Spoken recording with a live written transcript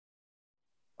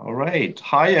All right.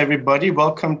 Hi, everybody.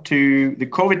 Welcome to the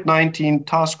COVID-19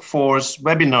 Task Force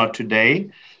webinar today.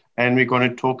 And we're going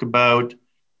to talk about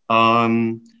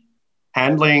handling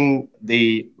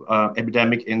the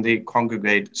epidemic in the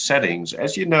congregate settings.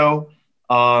 As you know,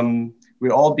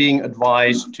 we're all being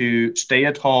advised to stay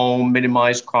at home,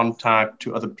 minimize contact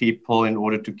to other people in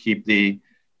order to keep the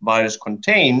virus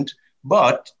contained.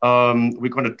 But we're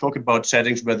going to talk about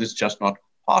settings where this is just not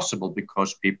possible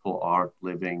because people are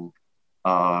living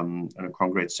in a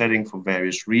congregate setting for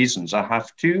various reasons. I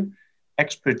have two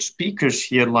expert speakers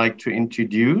here like to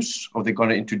introduce, or they're going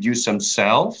to introduce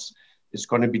themselves. It's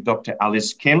going to be Dr.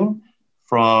 Alice Kim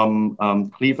from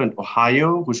Cleveland,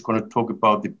 Ohio, who's going to talk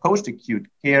about the post-acute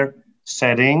care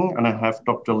setting. And I have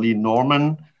Dr. Lee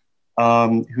Norman,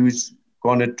 who's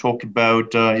going to talk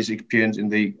about his experience in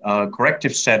the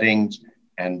corrective settings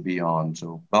and beyond.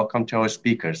 So welcome to our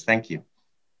speakers. Thank you.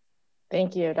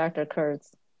 Thank you, Dr.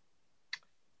 Kurtz.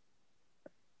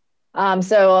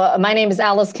 My name is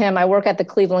Alice Kim. I work at the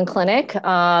Cleveland Clinic.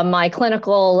 My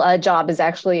clinical job is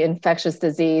actually infectious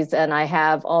disease, and I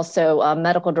have also a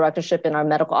medical directorship in our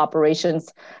medical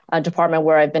operations department,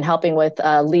 where I've been helping with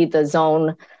lead the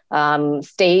zone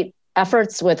state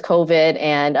efforts with COVID.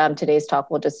 And today's talk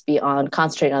will just be on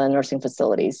concentrating on the nursing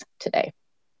facilities today.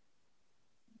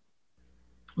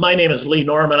 My name is Lee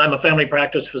Norman. I'm a family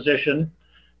practice physician,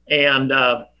 and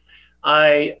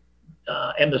I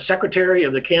am the secretary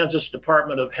of the Kansas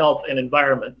Department of Health and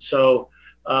Environment. So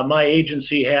my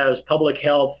agency has public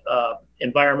health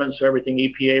environments, so everything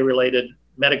EPA related,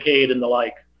 Medicaid and the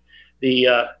like.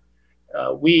 As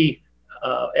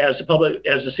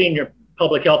the senior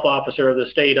public health officer of the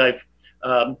state, I've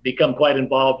become quite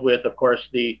involved with, of course,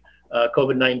 the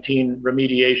COVID-19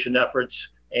 remediation efforts.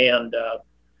 And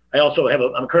I also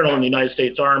I'm a colonel in the United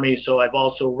States Army, so I've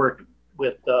also worked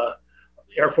with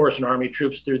Air Force and Army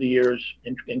troops through the years,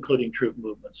 including troop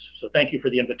movements. So thank you for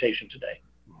the invitation today.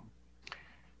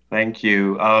 Thank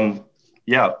you.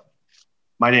 Yeah,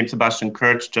 my name's Sebastian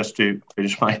Kurtz. Just to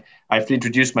finish I have to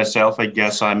introduce myself, I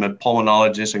guess. I'm a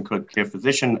pulmonologist and critical care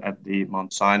physician at the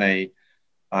Mount Sinai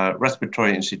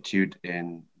Respiratory Institute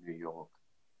in New York.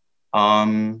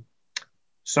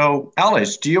 So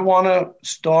Alice, do you want to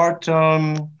start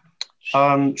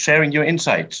sharing your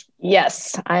insights?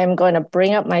 Yes, I'm going to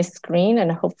bring up my screen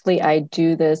and hopefully I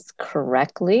do this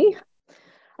correctly.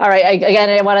 All right, again,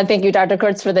 I want to thank you, Dr.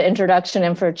 Kurtz, for the introduction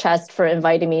and for CHEST for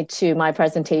inviting me to my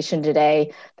presentation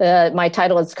today. My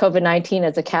title is COVID-19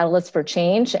 as a Catalyst for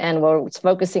Change, and we're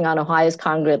focusing on Ohio's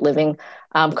congregate living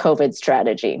COVID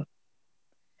strategy.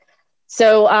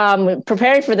 So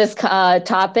preparing for this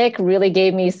topic really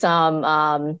gave me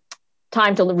some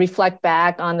time to reflect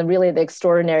back on the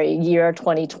extraordinary year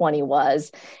 2020 was.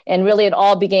 And really it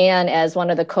all began as one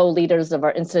of the co-leaders of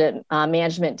our incident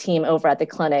management team over at the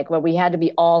clinic, where we had to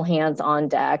be all hands on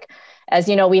deck. As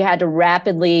you know, we had to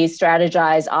rapidly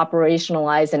strategize,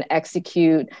 operationalize, and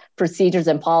execute procedures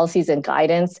and policies and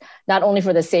guidance, not only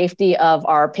for the safety of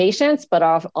our patients, but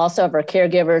also of our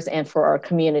caregivers and for our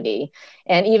community.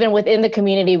 And even within the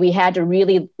community, we had to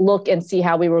really look and see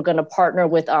how we were going to partner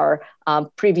with our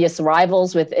previous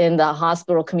rivals within the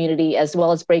hospital community, as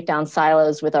well as break down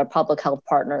silos with our public health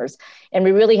partners. And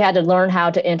we really had to learn how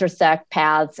to intersect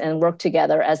paths and work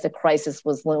together as the crisis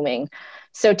was looming.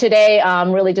 So today,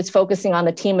 I'm really just focusing on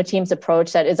the team of teams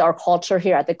approach that is our culture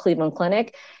here at the Cleveland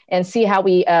Clinic, and see how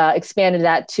we expanded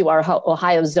that to our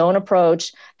Ohio zone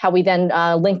approach, how we then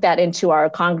link that into our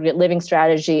congregate living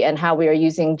strategy, and how we are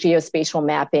using geospatial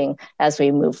mapping as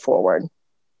we move forward.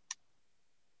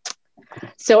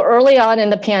 So early on in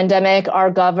the pandemic, our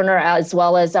governor, as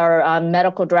well as our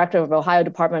medical director of Ohio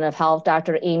Department of Health,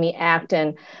 Dr. Amy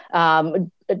Acton,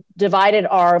 divided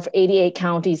our 88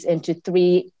 counties into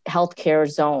 3 healthcare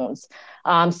zones.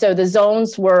 So the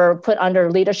zones were put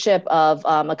under leadership of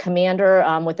a commander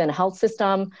within a health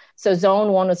system. So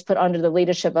zone 1 was put under the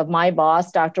leadership of my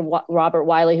boss, Dr. Robert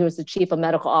Wiley, who was the chief of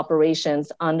medical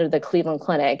operations under the Cleveland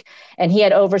Clinic. And he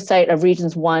had oversight of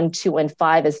regions 1, 2, and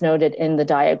 5 as noted in the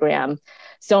diagram.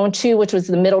 Zone 2, which was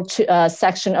the middle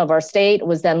section of our state,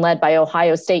 was then led by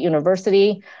Ohio State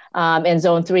University, and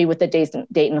Zone 3 with the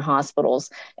Dayton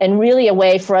hospitals. And really a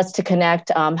way for us to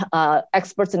connect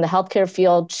experts in the healthcare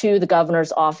field to the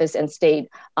governor's office and state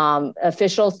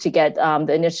officials to get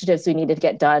the initiatives we needed to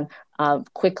get done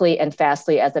quickly and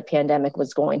fastly as the pandemic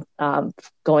was going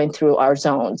through our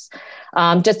zones.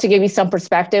 Just to give you some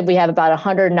perspective, we have about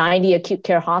 190 acute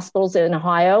care hospitals in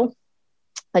Ohio.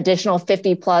 additional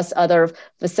 50 plus other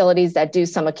facilities that do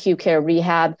some acute care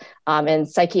rehab and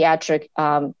psychiatric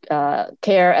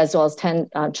care, as well as 10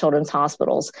 children's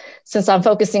hospitals. Since I'm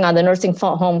focusing on the nursing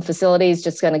home facilities,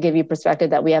 just going to give you perspective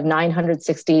that we have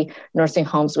 960 nursing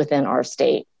homes within our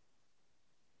state.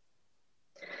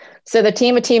 So the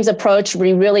Team of Teams approach,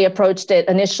 we really approached it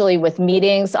initially with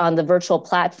meetings on the virtual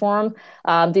platform.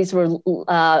 These were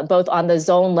both on the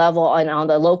zone level and on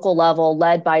the local level,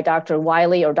 led by Dr.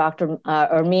 Wiley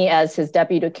or me as his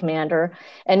deputy commander,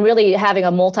 and really having a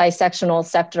multi-sectional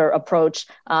sector approach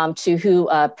to who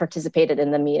participated in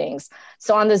the meetings.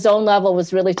 So on the zone level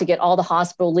was really to get all the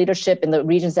hospital leadership in the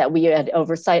regions that we had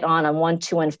oversight on 1,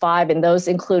 2, and 5, and those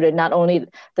included not only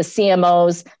the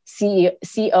CMOs,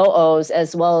 COOs,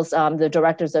 as well as the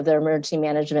directors of their emergency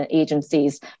management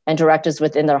agencies and directors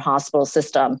within their hospital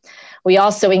system. We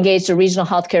also engaged the regional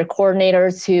healthcare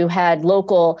coordinators who had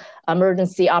local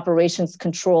emergency operations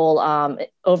control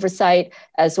oversight,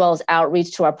 as well as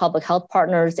outreach to our public health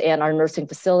partners and our nursing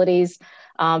facilities.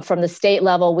 From the state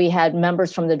level, we had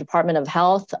members from the Department of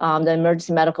Health, the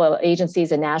emergency medical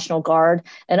agencies and National Guard,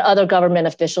 and other government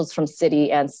officials from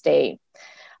city and state.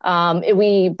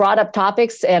 We brought up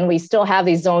topics, and we still have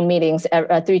these zone meetings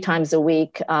 3 times a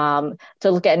week to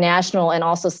look at national and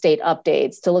also state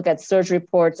updates, to look at surge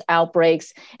reports,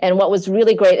 outbreaks. And what was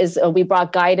really great is we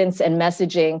brought guidance and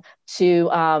messaging to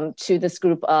this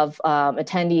group of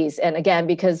attendees. And again,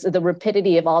 because of the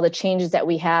rapidity of all the changes that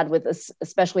we had with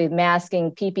especially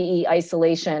masking, PPE,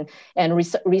 isolation, and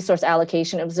resource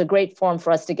allocation, it was a great forum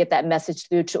for us to get that message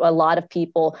through to a lot of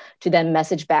people to then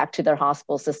message back to their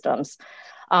hospital systems.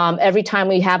 Every time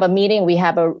we have a meeting, we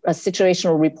have a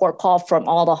situational report call from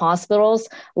all the hospitals,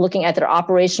 looking at their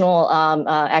operational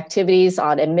activities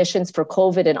on admissions for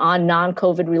COVID and on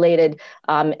non-COVID related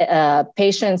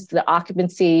patients, the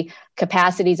occupancy,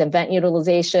 capacities, and vent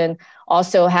utilization.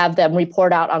 Also have them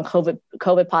report out on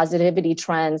COVID positivity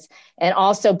trends, and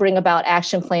also bring about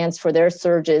action plans for their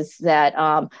surges that,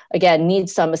 again, need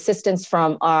some assistance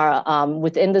from our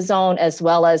within the zone, as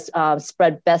well as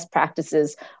spread best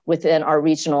practices within our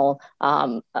regional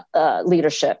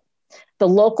leadership. The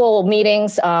local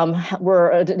meetings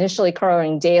were initially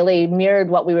occurring daily, mirrored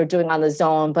what we were doing on the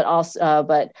zone, but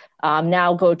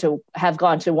now have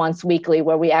gone to once weekly,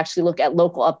 where we actually look at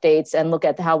local updates and look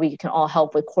at how we can all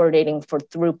help with coordinating for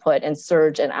throughput and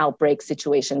surge and outbreak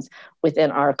situations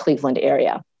within our Cleveland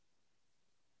area.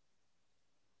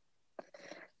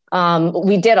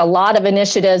 We did a lot of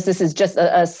initiatives. This is just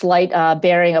a slight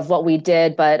bearing of what we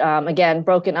did, but again,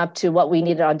 broken up to what we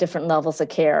needed on different levels of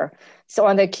care. So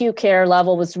on the acute care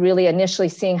level was really initially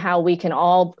seeing how we can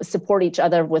all support each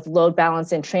other with load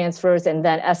balance and transfers, and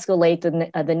then escalate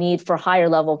the need for higher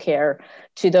level care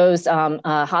to those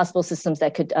hospital systems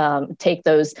that could take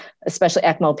those, especially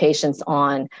ECMO patients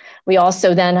on. We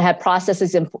also then had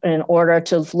processes in order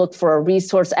to look for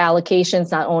resource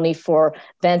allocations, not only for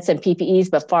vents and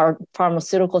PPEs, but for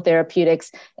pharmaceutical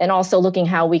therapeutics, and also looking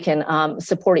how we can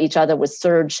support each other with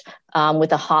surge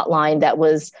with a hotline that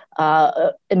was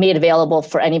made available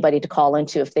for anybody to call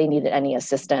into if they needed any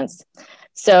assistance.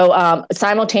 So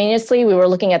simultaneously, we were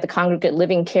looking at the congregate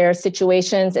living care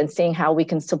situations and seeing how we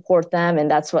can support them. And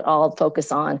that's what I'll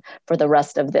focus on for the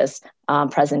rest of this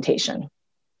presentation.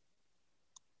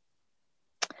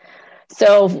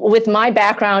 So with my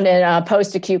background in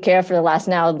post-acute care for the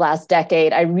last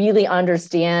decade, I really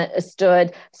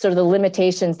understood sort of the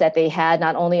limitations that they had,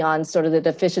 not only on sort of the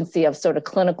deficiency of sort of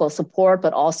clinical support,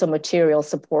 but also material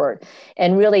support.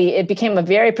 And really, it became a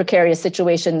very precarious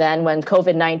situation then when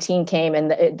COVID-19 came,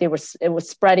 and it was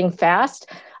spreading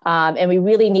fast. And we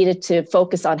really needed to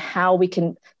focus on how we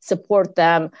can support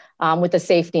them with a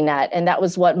safety net. And that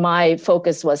was what my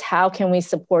focus was. How can we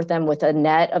support them with a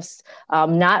net of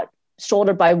not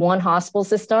shouldered by one hospital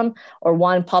system or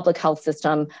one public health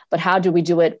system, but how do we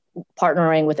do it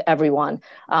partnering with everyone?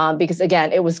 Because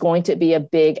again, it was going to be a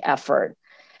big effort.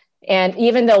 And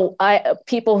even though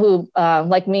people who,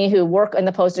 like me, who work in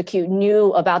the post-acute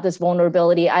knew about this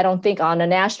vulnerability, I don't think on a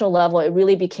national level, it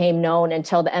really became known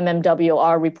until the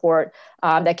MMWR report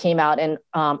that came out in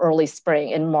early spring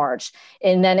in March.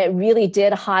 And then it really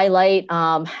did highlight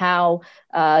how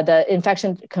the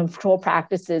infection control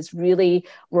practices really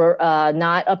were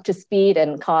not up to speed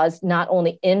and caused not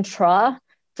only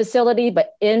intra-facility,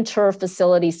 but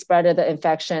inter-facility spread of the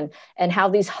infection, and how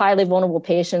these highly vulnerable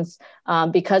patients,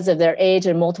 because of their age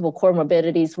and multiple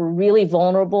comorbidities, were really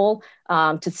vulnerable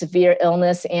to severe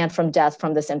illness and from death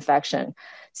from this infection.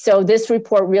 So this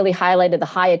report really highlighted the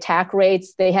high attack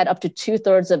rates. They had up to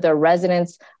 2/3 of their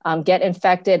residents get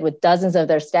infected, with dozens of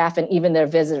their staff and even their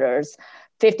visitors.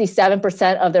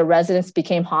 57% of their residents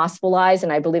became hospitalized,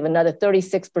 and I believe another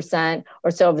 36% or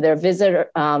so of their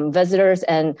visitors,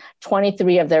 and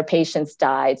 23 of their patients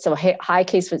died. So high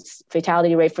case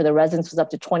fatality rate for the residents was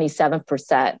up to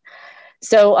 27%.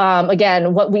 So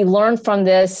again, what we learned from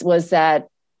this was that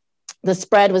the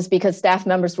spread was because staff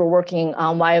members were working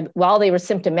while they were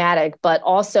symptomatic, but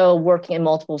also working in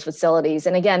multiple facilities.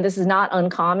 And again, this is not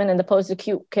uncommon in the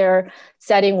post-acute care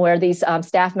setting where these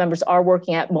staff members are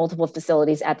working at multiple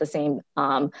facilities at the same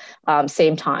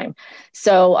time.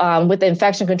 So with the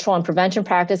infection control and prevention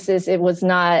practices, it was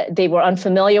not, they were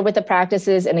unfamiliar with the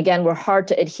practices, and again, were hard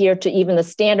to adhere to even the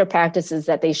standard practices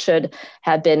that they should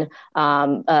have been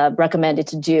recommended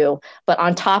to do. But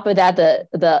on top of that,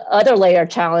 the other layer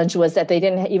challenge was that they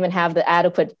didn't even have the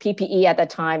adequate PPE at that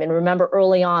time. And remember,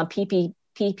 early on,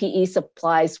 PPE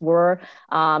supplies were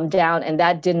down, and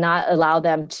that did not allow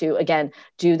them to, again,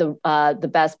 do the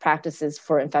best practices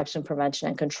for infection prevention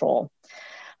and control.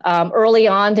 Early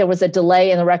on, there was a delay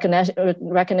in the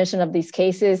recognition of these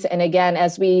cases. And again,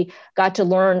 as we got to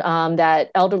learn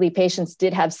that elderly patients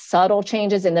did have subtle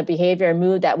changes in their behavior and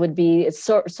mood that would be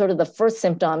sort of the first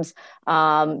symptoms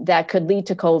that could lead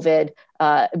to COVID,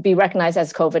 be recognized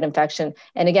as COVID infection.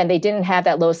 And again, they didn't have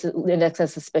that low index of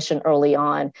suspicion early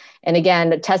on. And again,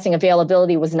 the testing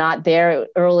availability was not there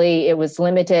early. It was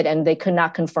limited, and they could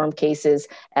not confirm cases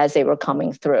as they were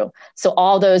coming through. So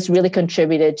all those really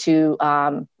contributed to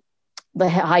the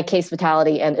high case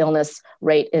fatality and illness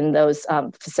rate in those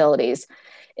facilities.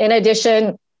 In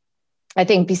addition, I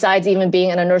think besides even being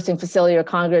in a nursing facility or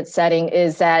congregate setting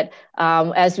is that,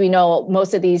 as we know,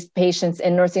 most of these patients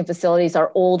in nursing facilities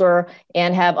are older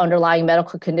and have underlying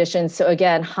medical conditions. So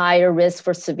again, higher risk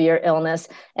for severe illness.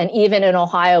 And even in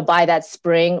Ohio, by that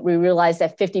spring, we realized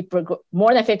that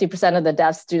more than 50% of the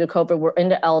deaths due to COVID were in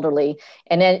the elderly.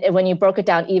 And then when you broke it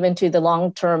down even to the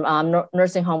long-term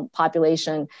nursing home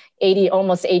population,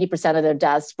 almost 80% of their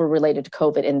deaths were related to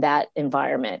COVID in that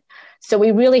environment. So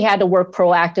we really had to work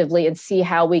proactively and see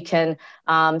how we can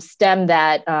stem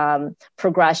that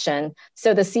progression.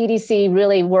 So the CDC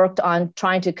really worked on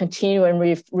trying to continue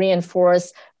and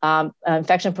reinforce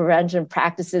infection prevention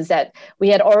practices that we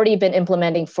had already been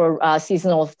implementing for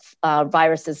seasonal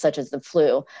viruses such as the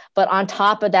flu. But on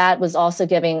top of that was also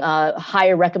giving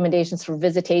higher recommendations for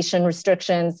visitation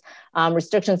restrictions,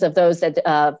 restrictions of those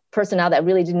that personnel that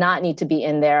really did not need to be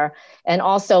in there, and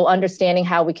also understanding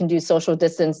how we can do social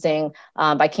distancing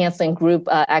by canceling group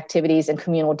activities and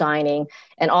communal dining,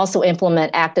 and also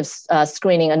implement active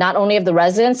screening, not only of the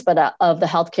residents, but of the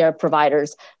healthcare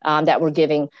providers that were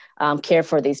giving care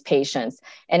for these patients.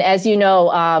 And as you know,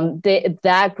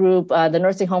 that group, the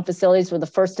nursing home facilities, were the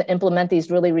first to implement these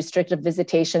really restrictive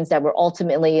visitations that were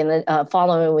ultimately in the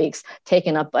following weeks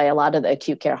taken up by a lot of the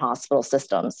acute care hospital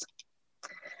systems.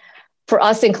 For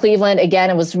us in Cleveland, again,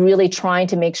 it was really trying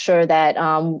to make sure that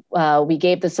we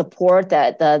gave the support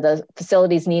that the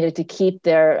facilities needed to keep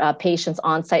their patients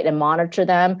on site and monitor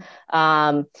them.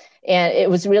 And it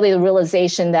was really the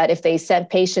realization that if they sent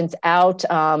patients out,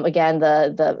 again,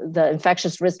 the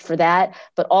infectious risk for that,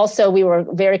 but also we were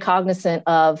very cognizant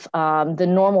of the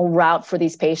normal route for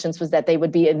these patients was that they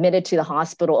would be admitted to the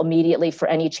hospital immediately for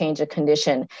any change of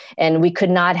condition. And we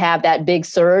could not have that big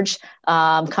surge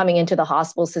coming into the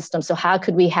hospital system. So how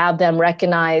could we have them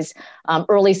recognize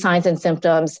early signs and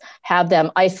symptoms, have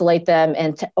them isolate them,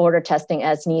 and order testing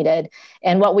as needed?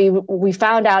 And what we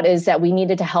found out is that we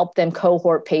needed to help them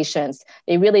cohort patients.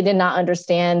 They really did not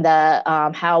understand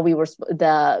how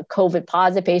the COVID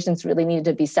positive patients really needed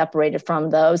to be separated from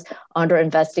those under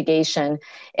investigation.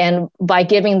 And by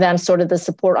giving them sort of the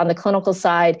support on the clinical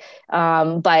side,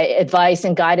 by advice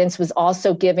and guidance, was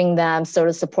also giving them sort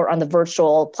of support on the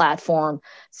virtual platform.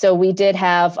 So we did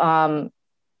have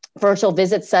virtual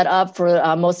visits set up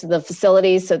for most of the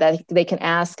facilities so that they can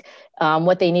ask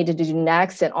what they needed to do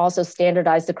next, and also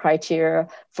standardize the criteria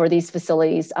for these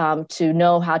facilities to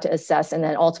know how to assess and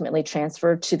then ultimately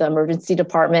transfer to the emergency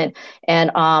department.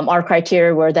 And our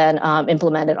criteria were then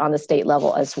implemented on the state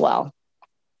level as well.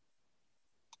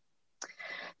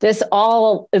 This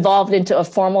all evolved into a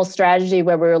formal strategy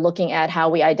where we were looking at how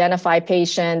we identify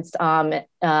patients,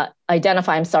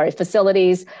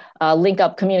 facilities, link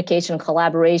up communication,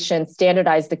 collaboration,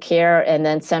 standardize the care, and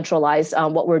then centralize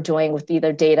what we're doing with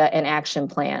either data and action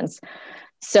plans.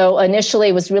 So initially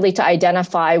it was really to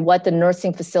identify what the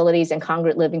nursing facilities and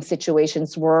congregate living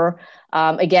situations were,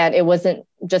 Again, it wasn't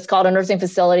just called a nursing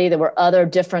facility. There were other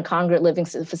different congregate living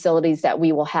facilities that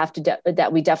we will have to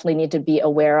that we definitely need to be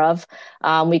aware of.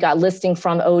 We got listing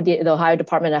from the Ohio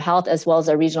Department of Health, as well as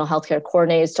our regional healthcare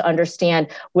coordinators, to understand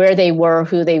where they were,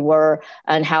 who they were,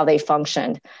 and how they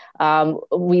functioned.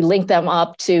 We linked them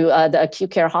up to the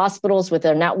acute care hospitals with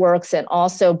their networks, and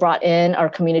also brought in our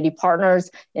community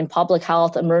partners in public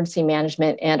health, emergency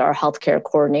management, and our healthcare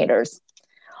coordinators.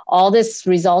 All this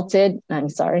really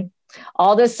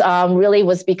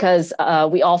was because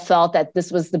we all felt that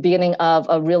this was the beginning of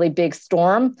a really big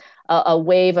storm, a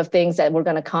wave of things that were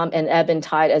going to come and ebb and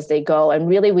tide as they go. And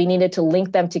really, we needed to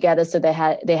link them together so they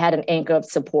had an anchor of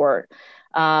support.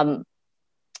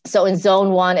 So in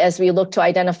zone 1, as we look to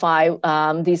identify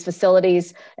these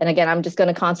facilities, and again, I'm just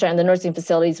going to concentrate on the nursing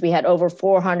facilities, we had over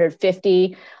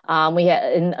 450. We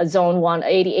had in zone 1,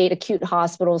 88 acute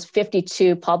hospitals,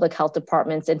 52 public health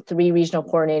departments, and 3 regional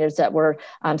coordinators that were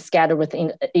scattered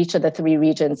within each of the 3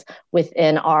 regions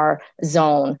within our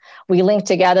zone. We linked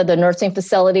together the nursing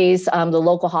facilities, the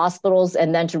local hospitals,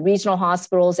 and then to regional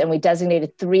hospitals, and we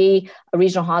designated 3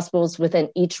 regional hospitals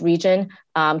within each region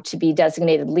to be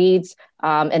designated leads,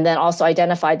 and then also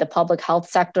identified the public health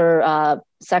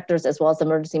sectors, as well as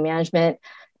emergency management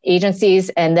agencies,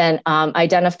 and then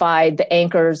identified the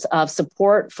anchors of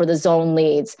support for the zone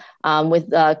leads, with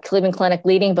Cleveland Clinic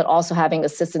leading, but also having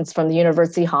assistance from the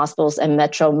university hospitals and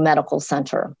Metro Medical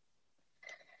Center.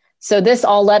 So this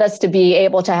all led us to be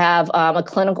able to have a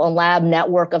clinical and lab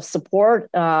network of support.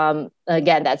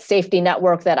 Again, that safety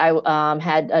network that I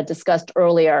had discussed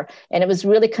earlier. And it was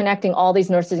really connecting all these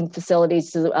nursing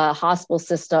facilities to hospital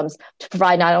systems to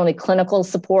provide not only clinical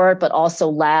support, but also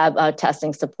lab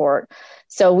testing support.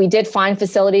 So we did find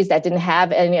facilities that didn't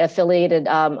have any affiliated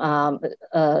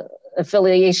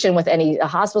affiliation with any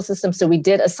hospital system. So we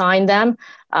did assign them,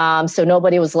 so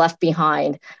nobody was left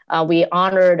behind. We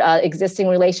honored existing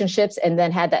relationships, and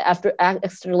then had the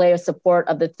extra layer of support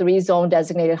of the 3 zone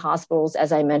designated hospitals,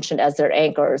 as I mentioned, as their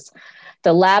anchors.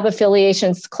 The lab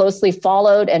affiliations closely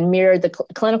followed and mirrored the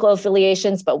clinical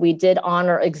affiliations, but we did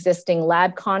honor existing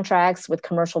lab contracts with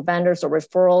commercial vendors or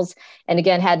referrals, and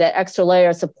again, had that extra layer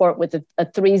of support with the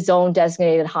 3 zone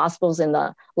designated hospitals in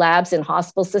the labs and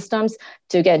hospital systems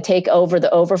to, again, take over the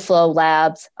overflow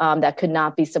labs that could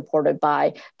not be supported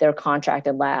by their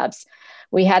contracted labs.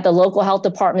 We had the local health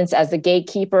departments as the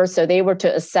gatekeepers, so they were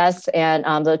to assess and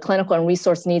the clinical and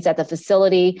resource needs at the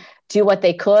facility, do what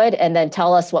they could, and then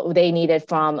tell us what they needed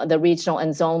from the regional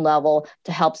and zone level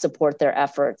to help support their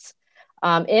efforts.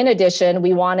 In addition,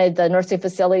 we wanted the nursing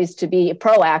facilities to be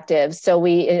proactive. So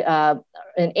we,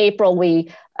 in April,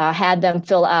 we had them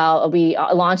fill out, we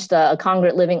launched a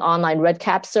congregate living online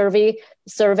REDCap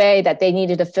survey that they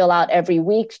needed to fill out every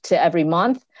week to every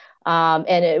month.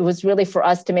 And it was really for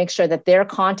us to make sure that their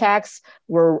contacts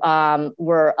were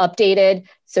updated,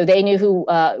 so they knew who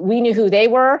we knew who they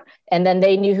were, and then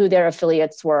they knew who their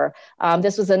affiliates were.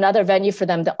 This was another venue for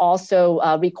them to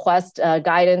also request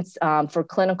guidance for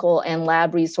clinical and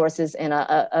lab resources in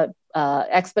a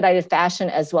expedited fashion,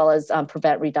 as well as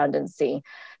prevent redundancy.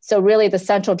 So really, the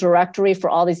central directory for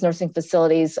all these nursing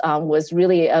facilities was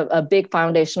really a big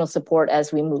foundational support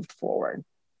as we moved forward.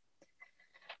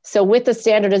 So with the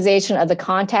standardization of the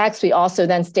contacts, we also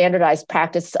then standardized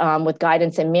practice with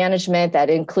guidance and management that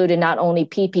included not only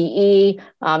PPE,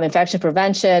 infection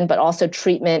prevention, but also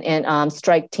treatment and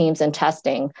strike teams and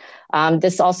testing.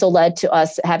 This also led to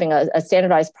us having a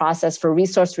standardized process for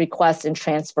resource requests and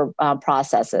transfer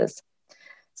processes.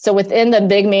 So within the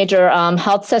big major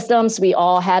health systems, we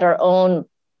all had our own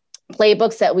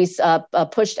playbooks that we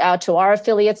pushed out to our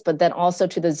affiliates, but then also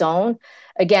to the zone.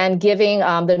 Again, giving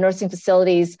the nursing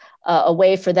facilities a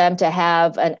way for them to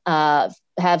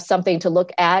have something to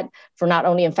look at for not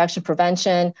only infection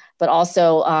prevention, but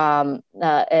also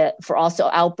for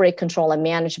outbreak control and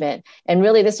management. And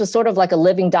really, this was sort of like a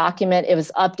living document. It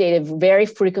was updated very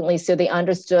frequently, so they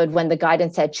understood when the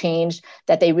guidance had changed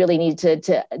that they really needed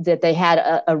that they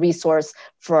had a resource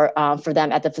for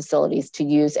them at the facilities to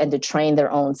use and to train their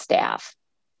own staff.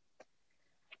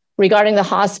 Regarding the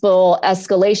hospital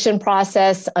escalation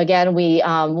process, again, we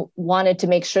wanted to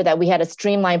make sure that we had a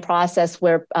streamlined process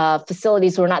where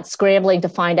facilities were not scrambling to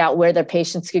find out where their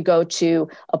patients could go to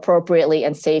appropriately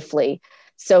and safely.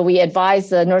 So we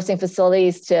advised the nursing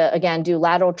facilities to, again, do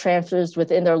lateral transfers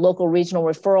within their local regional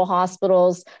referral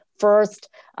hospitals, first.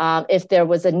 If there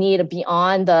was a need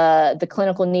beyond the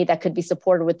clinical need that could be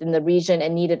supported within the region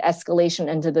and needed escalation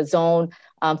into the zone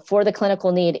for the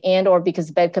clinical need, and or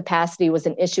because bed capacity was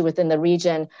an issue within the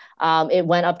region, it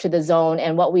went up to the zone.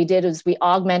 And what we did is we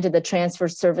augmented the transfer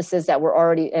services that were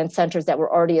already and centers that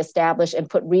were already established and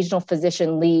put regional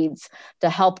physician leads to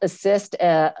help assist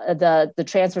the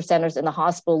transfer centers and the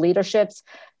hospital leaderships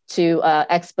to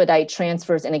expedite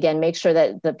transfers and again, make sure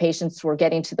that the patients were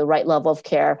getting to the right level of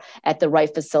care at the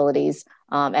right facilities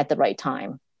at the right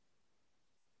time.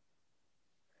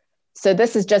 So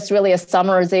this is just really a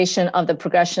summarization of the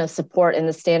progression of support and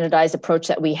the standardized approach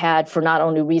that we had for not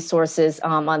only resources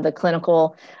on the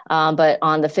clinical, but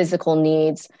on the physical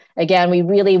needs. Again, we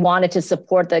really wanted to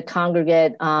support the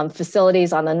congregate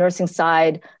facilities on the nursing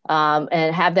side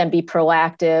and have them be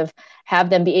proactive, have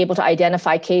them be able to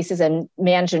identify cases and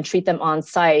manage and treat them on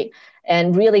site,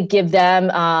 and really give them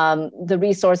the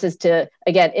resources to,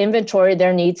 again, inventory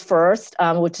their needs first,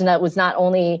 which was not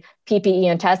only PPE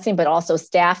and testing, but also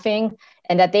staffing,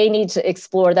 and that they need to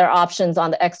explore their options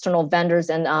on the external vendors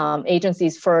and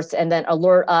agencies first, and then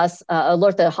alert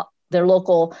their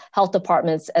local health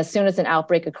departments as soon as an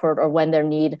outbreak occurred or when their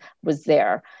need was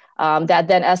there. That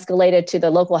then escalated to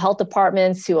the local health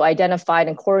departments who identified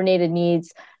and coordinated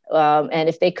needs. And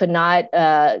if they could not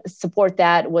support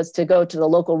that, was to go to the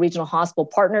local regional hospital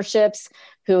partnerships,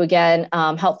 who again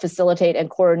help facilitate and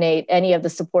coordinate any of the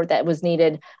support that was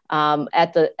needed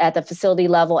at the facility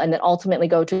level, and then ultimately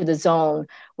go to the zone,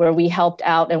 where we helped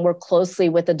out and worked closely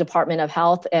with the Department of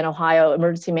Health and Ohio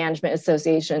Emergency Management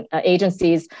Association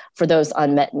agencies for those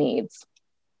unmet needs.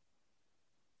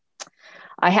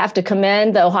 I have to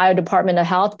commend the Ohio Department of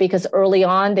Health, because early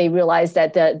on they realized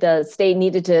that the state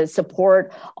needed to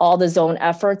support all the zone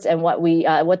efforts, and what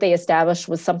they established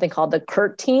was something called the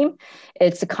CURT team.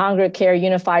 It's a Congregate Care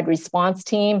Unified Response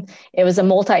Team. It was a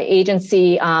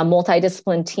multi-agency,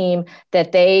 multidiscipline team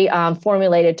that they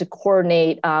formulated to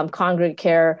coordinate congregate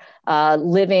care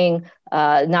living,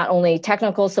 not only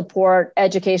technical support,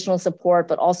 educational support,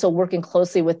 but also working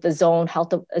closely with the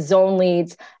zone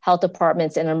leads, health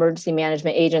departments, and emergency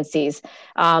management agencies.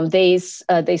 They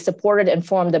supported and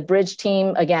formed the bridge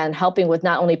team, again, helping with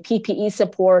not only PPE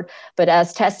support, but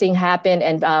as testing happened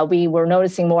and we were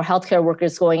noticing more healthcare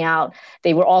workers going out,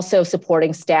 they were also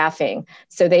supporting staffing.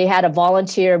 So they had a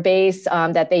volunteer base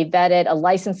that they vetted, a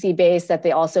licensee base that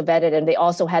they also vetted, and they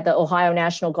also had the Ohio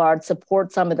National Guard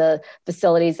support some of the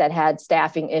facilities that had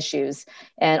staffing issues,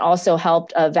 and also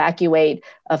helped evacuate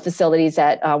facilities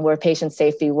where patient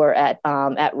safety were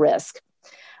at risk.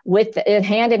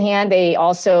 Hand in hand, they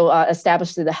also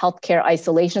established the healthcare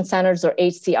isolation centers, or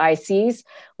HCICs,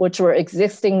 which were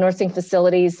existing nursing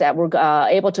facilities that were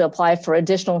able to apply for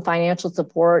additional financial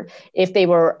support if they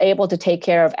were able to take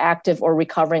care of active or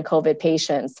recovering COVID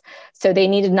patients. So they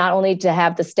needed not only to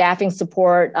have the staffing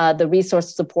support, the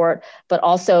resource support, but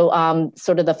also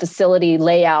sort of the facility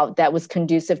layout that was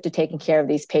conducive to taking care of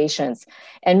these patients.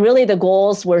 And really the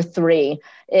goals were three.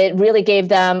 It really gave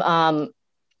them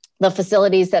the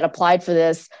facilities that applied for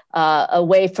this a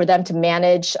way for them to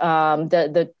manage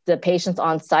the patients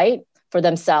on site for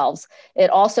themselves. It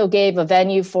also gave a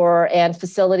venue and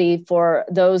facility for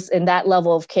those in that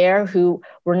level of care who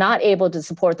were not able to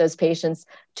support those patients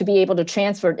to be able to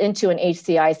transfer into an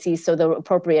HCIC so the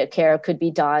appropriate care could be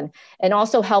done, and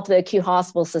also help the acute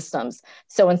hospital systems.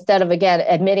 So instead of, again,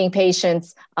 admitting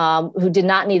patients who did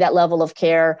not need that level of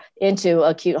care into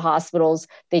acute hospitals,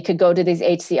 they could go to these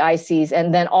HCICs,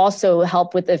 and then also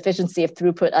help with the efficiency of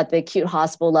throughput at the acute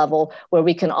hospital level, where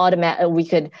we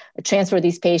could transfer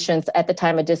these patients at the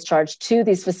time of discharge to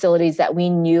these facilities that we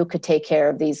knew could take care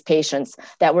of these patients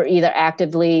that were either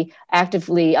actively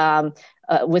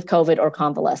with COVID or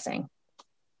convalescing.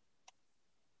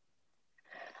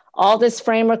 All this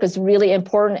framework is really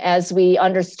important as we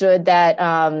understood that,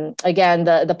 again,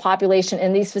 the population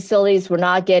in these facilities were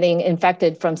not getting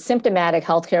infected from symptomatic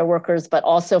healthcare workers, but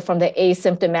also from the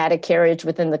asymptomatic carriage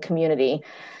within the community.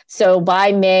 So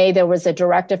by May, there was a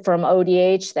directive from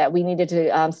ODH that we needed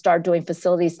to start doing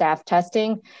facility staff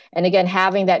testing. And again,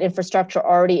 having that infrastructure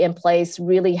already in place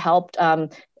really helped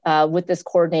with this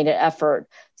coordinated effort.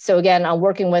 So again, I'm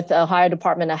working with the Ohio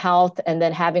Department of Health, and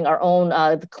then having our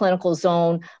own clinical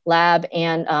zone lab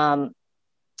and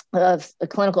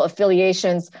clinical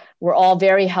affiliations were all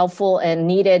very helpful and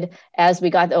needed as we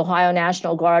got the Ohio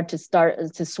National Guard to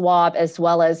start to swab, as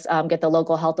well as get the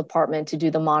local health department to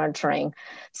do the monitoring.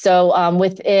 So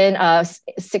within a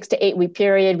 6 to 8 week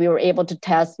period, we were able to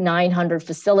test 900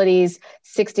 facilities,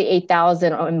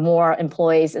 68,000 or more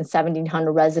employees, and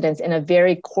 1,700 residents in a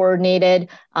very coordinated,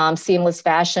 seamless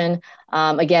fashion.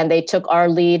 Again, they took our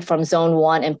lead from zone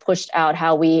 1 and pushed out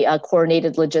how we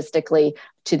coordinated logistically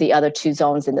to the other 2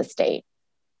 zones in the state.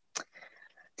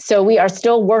 So we are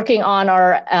still working on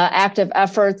our active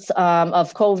efforts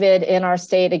of COVID in our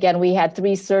state. Again, we had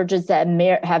 3 surges that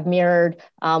have mirrored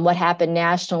what happened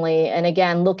nationally. And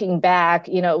again, looking back,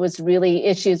 it was really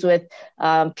issues with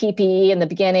PPE in the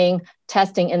beginning,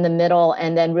 testing in the middle,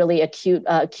 and then really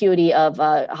acuity of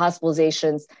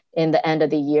hospitalizations in the end of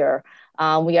the year.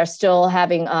 We are still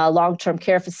having long-term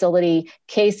care facility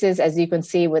cases, as you can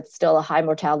see, with still a high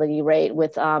mortality rate,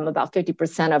 with about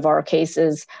 50% of our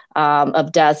cases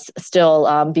of deaths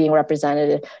still being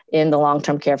represented in the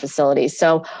long-term care facilities.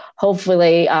 So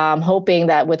hopefully, hoping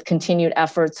that with continued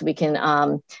efforts, we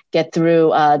can get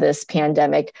through this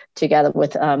pandemic together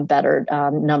with better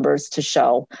numbers to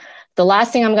show. The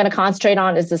last thing I'm going to concentrate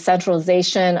on is the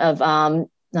centralization of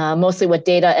mostly with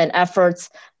data and efforts,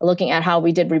 looking at how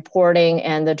we did reporting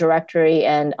and the directory,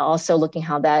 and also looking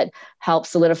how that helps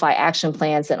solidify action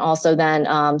plans, and also then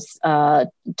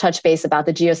touch base about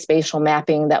the geospatial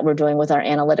mapping that we're doing with our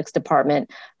analytics department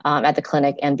at the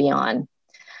clinic and beyond.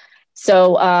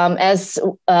 So as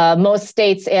most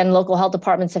states and local health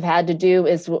departments have had to do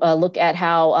is look at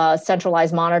how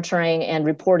centralized monitoring and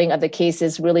reporting of the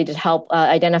cases really did help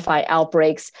identify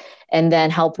outbreaks and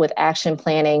then help with action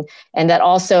planning. And that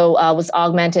also was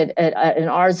augmented in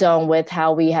our zone with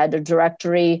how we had a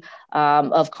directory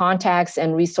of contacts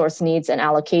and resource needs and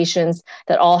allocations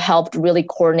that all helped really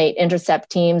coordinate intercept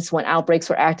teams when outbreaks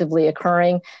were actively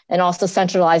occurring, and also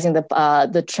centralizing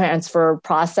the transfer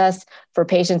process for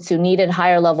patients who needed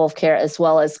higher level of care, as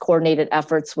well as coordinated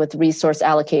efforts with resource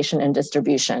allocation and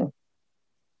distribution.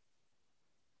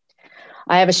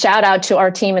 I have a shout out to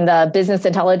our team in the business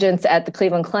intelligence at the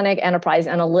Cleveland Clinic, Enterprise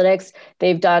Analytics.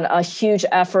 They've done a huge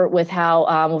effort with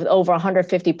how, with over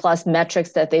 150 plus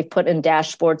metrics that they've put in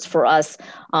dashboards for us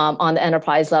on the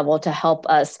enterprise level to help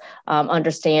us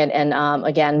understand and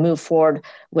again, move forward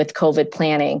with COVID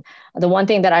planning. The one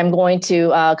thing that I'm going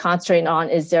to concentrate on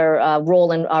is their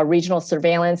role in regional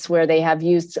surveillance, where they have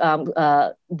used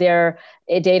their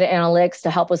data analytics to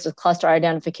help us with cluster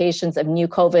identifications of new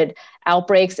COVID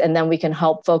outbreaks, and then we can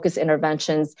help focus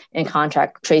interventions and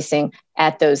contact tracing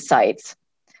at those sites.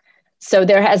 So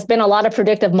there has been a lot of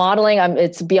predictive modeling.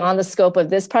 It's beyond the scope of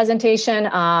this presentation,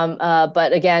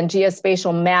 but again,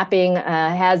 geospatial mapping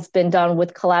has been done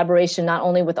with collaboration, not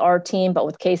only with our team, but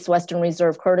with Case Western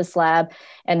Reserve Curtis Lab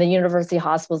and the University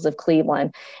Hospitals of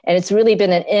Cleveland. And it's really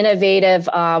been an innovative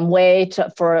way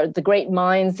for the great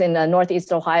minds in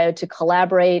Northeast Ohio to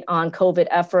collaborate on COVID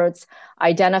efforts,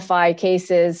 identify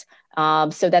cases,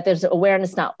 so that there's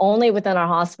awareness not only within our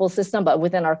hospital system, but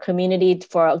within our community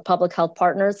for our public health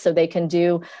partners, so they can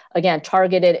do, again,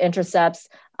 targeted intercepts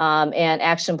and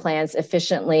action plans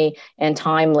efficiently and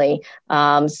timely,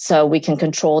 so we can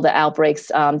control the outbreaks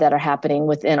that are happening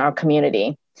within our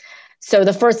community. So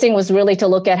the first thing was really to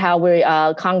look at how we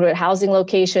congruent housing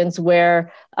locations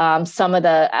where some of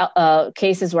the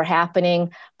cases were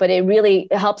happening, but it really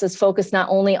helps us focus not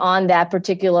only on that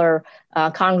particular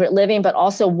congruent living, but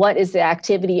also what is the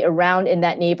activity around in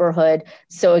that neighborhood.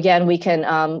 So again, we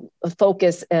can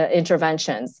focus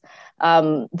interventions.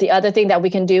 The other thing that we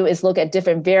can do is look at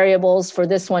different variables. For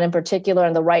this one in particular,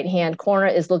 in the right-hand corner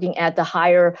is looking at the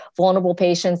higher vulnerable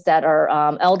patients that are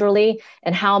elderly,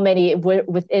 and how many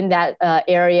within that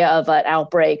area of an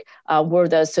outbreak were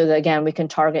those, so that again, we can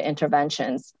target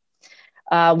interventions.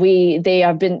 They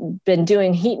have been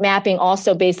doing heat mapping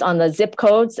also based on the zip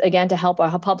codes, again, to help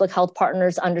our public health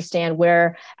partners understand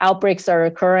where outbreaks are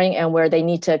occurring and where they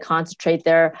need to concentrate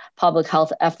their public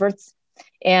health efforts.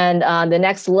 And the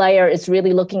next layer is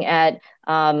really looking at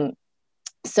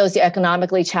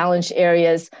socioeconomically challenged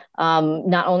areas,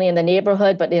 not only in the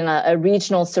neighborhood, but in a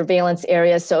regional surveillance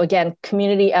area. So again,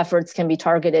 community efforts can be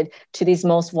targeted to these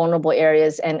most vulnerable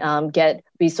areas and get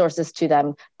resources to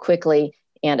them quickly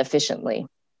and efficiently.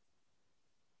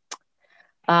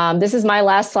 This is my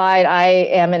last slide. I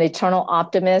am an eternal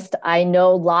optimist. I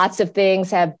know lots of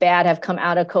things have come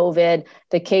out of COVID.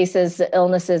 The cases, the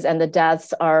illnesses, and the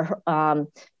deaths are,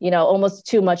 almost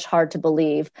too much hard to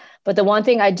believe. But the one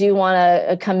thing I do want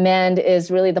to commend is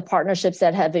really the partnerships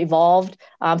that have evolved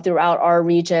throughout our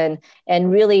region,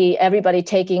 and really everybody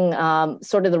taking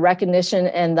sort of the recognition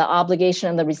and the obligation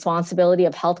and the responsibility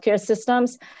of healthcare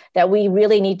systems, that we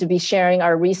really need to be sharing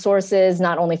our resources,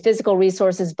 not only physical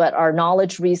resources, but our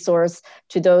knowledge resource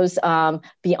to those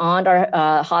beyond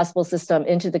our hospital system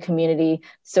into the community.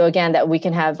 So again, that we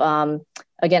can have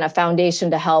again, a foundation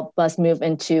to help us move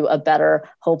into a better,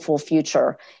 hopeful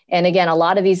future. And again, a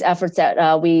lot of these efforts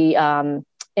that we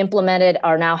implemented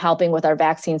are now helping with our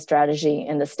vaccine strategy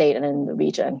in the state and in the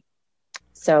region.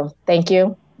 So thank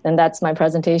you. And that's my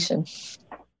presentation.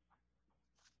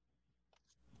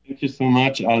 Thank you so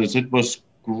much, Alice. It was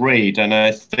great. And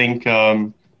I think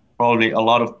probably a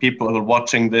lot of people who are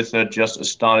watching this are just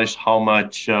astonished how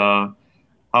much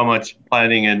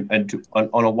planning and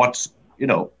on a what's,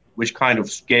 which kind of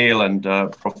scale and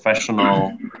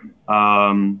professional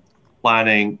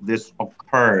planning this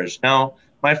occurs. Now,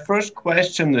 my first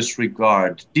question in this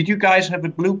regard, did you guys have a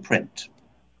blueprint?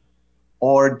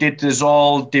 Or did this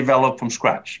all develop from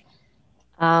scratch?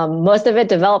 Most of it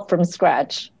developed from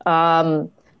scratch. So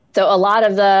a lot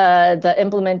of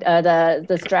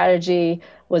the strategy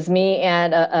was me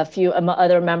and a few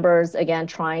other members, again,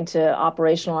 trying to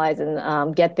operationalize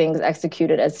and get things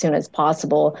executed as soon as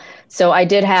possible. So I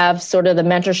did have sort of the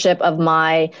mentorship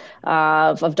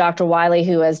of Dr. Wiley,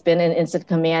 who has been in incident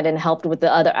command and helped with the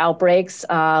other outbreaks.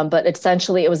 But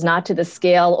essentially, it was not to the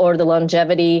scale or the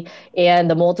longevity and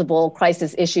the multiple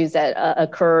crisis issues that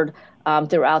occurred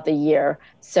throughout the year.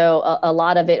 So a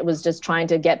lot of it was just trying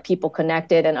to get people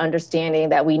connected and understanding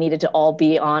that we needed to all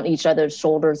be on each other's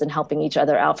shoulders and helping each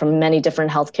other out from many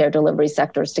different healthcare delivery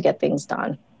sectors to get things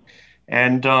done.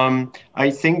 And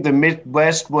I think the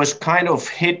Midwest was kind of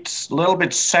hit a little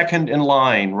bit second in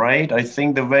line, right? I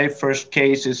think the very first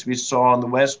cases we saw on the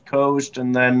West Coast,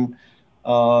 and then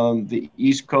the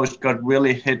East Coast got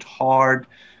really hit hard.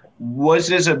 Was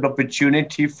this an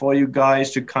opportunity for you guys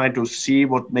to kind of see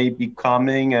what may be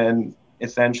coming and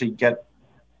essentially get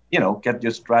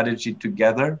your strategy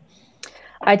together?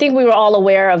 I think we were all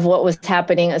aware of what was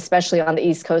happening, especially on the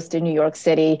East Coast in New York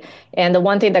City. And the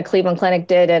one thing that Cleveland Clinic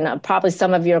did, and probably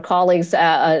some of your colleagues,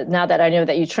 now that I know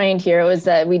that you trained here, was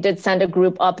that we did send a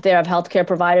group up there of healthcare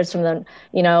providers from the,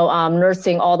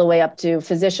 nursing all the way up to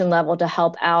physician level to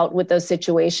help out with those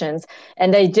situations.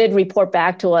 And they did report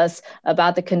back to us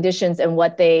about the conditions and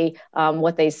what they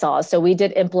saw. So we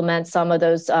did implement some of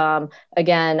those,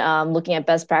 looking at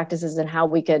best practices and how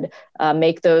we could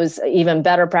make those even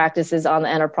better practices on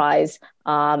the enterprise,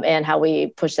 and how we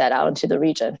push that out into the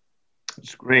region.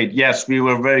 That's great. Yes, we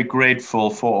were very grateful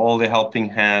for all the helping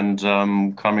hand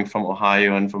coming from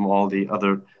Ohio and from all the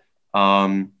other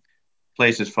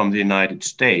places from the United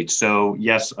States. So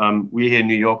yes, we here in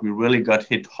New York, we really got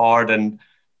hit hard, and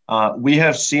we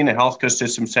have seen a healthcare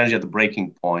system essentially at the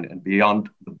breaking point and beyond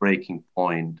the breaking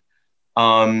point.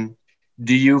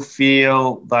 Do you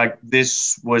feel like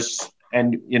this was,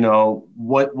 and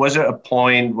what was there a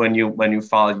point when you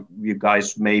felt you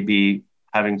guys may be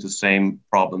having the same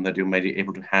problem, that you may be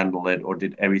able to handle it, or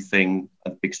did everything a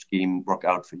big scheme work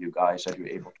out for you guys that you were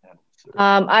able to handle it?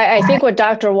 I think with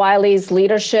Dr. Wiley's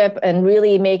leadership and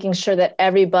really making sure that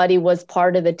everybody was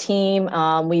part of the team,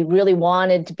 we really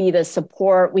wanted to be the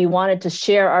support. We wanted to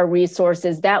share our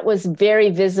resources. That was very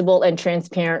visible and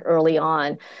transparent early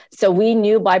on. So we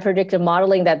knew by predictive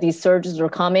modeling that these surges were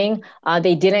coming.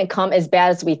 They didn't come as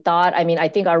bad as we thought. I mean, I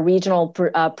think our regional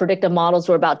predictive models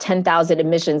were about 10,000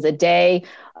 admissions a day.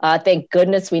 Thank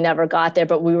goodness we never got there,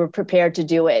 but we were prepared to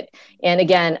do it. And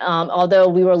again, although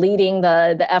we were leading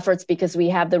the efforts because we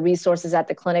have the resources at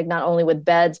the clinic, not only with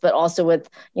beds, but also with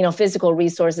physical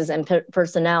resources and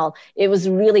personnel, it was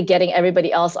really getting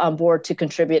everybody else on board to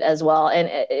contribute as well. And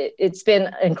it's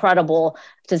been incredible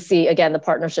to see, again, the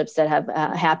partnerships that have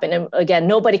happened. And again,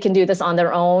 nobody can do this on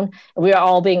their own. We are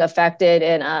all being affected.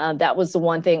 And that was the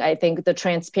one thing, I think, the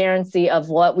transparency of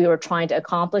what we were trying to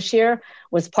accomplish here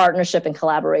was partnership and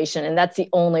collaboration. And that's the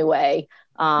only way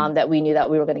that we knew that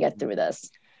we were going to get through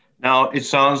this. Now, it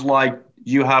sounds like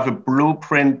you have a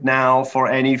blueprint now for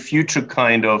any future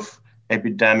kind of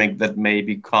epidemic that may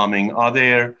be coming. Are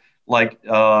there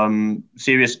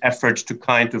serious efforts to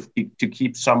kind of to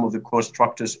keep some of the core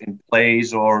structures in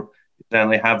place, or then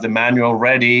they have the manual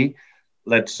ready,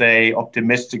 let's say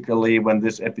optimistically, when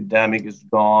this epidemic is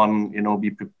gone, be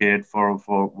prepared for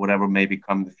whatever may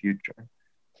become the future?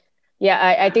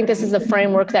 Yeah, I think this is a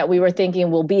framework that we were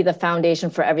thinking will be the foundation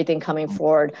for everything coming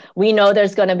forward. We know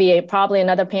there's going to be probably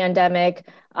another pandemic.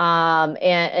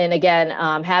 And again,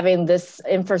 having this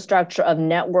infrastructure of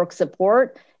network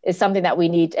support is something that we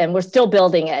need, and we're still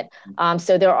building it.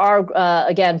 So there are,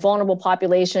 again, vulnerable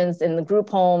populations in the group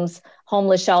homes,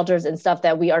 homeless shelters and stuff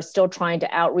that we are still trying to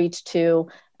outreach to.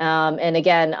 And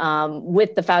again,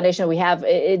 with the foundation we have,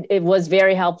 it was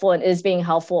very helpful and is being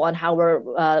helpful on how we're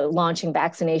launching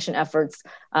vaccination efforts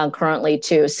currently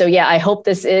too. So yeah, I hope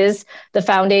this is the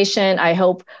foundation. I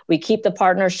hope we keep the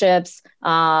partnerships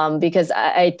because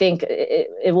I think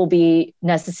it will be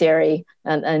necessary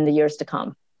in the years to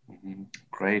come.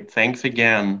 Great, thanks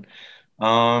again.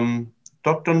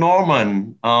 Dr.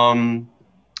 Norman,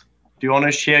 do you want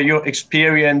to share your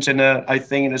experience in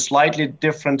a slightly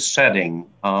different setting?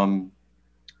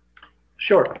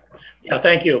 Sure. Yeah,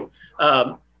 thank you.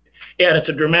 And it's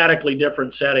a dramatically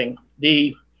different setting.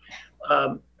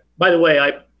 By the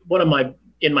way,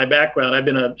 in my background, I've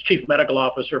been a chief medical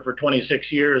officer for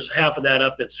 26 years, half of that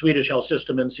up at Swedish Health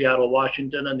System in Seattle,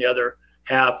 Washington, and the other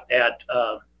half at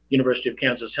University of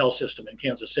Kansas Health System in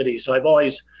Kansas City. So I've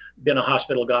always been a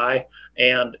hospital guy,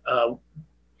 and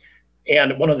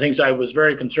one of the things I was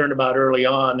very concerned about early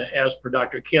on, as per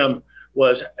Dr. Kim,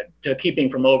 was keeping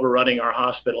from overrunning our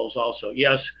hospitals also.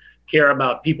 Yes, care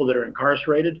about people that are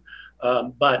incarcerated,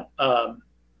 but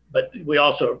we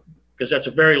also, because that's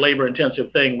a very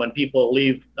labor-intensive thing when people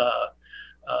leave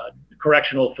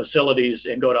correctional facilities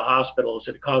and go to hospitals,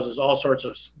 it causes all sorts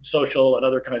of social and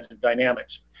other kinds of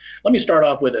dynamics. Let me start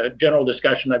off with a general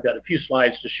discussion. I've got a few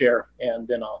slides to share, and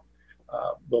then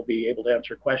we'll be able to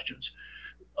answer questions.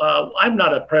 I'm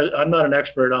not an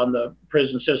expert on the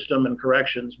prison system and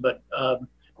corrections, but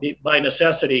by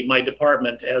necessity, my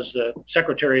department, as the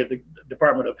secretary of the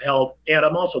Department of Health, and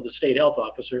I'm also the state health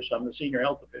officer, so I'm the senior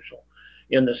health official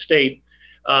in the state.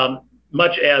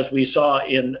 Much as we saw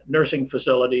in nursing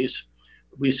facilities,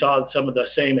 we saw some of the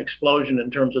same explosion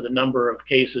in terms of the number of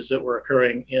cases that were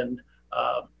occurring in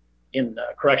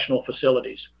correctional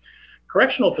facilities.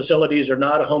 Correctional facilities are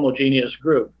not a homogeneous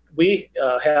group. We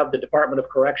have the Department of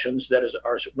Corrections that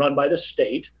are run by the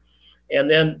state, and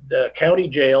then the county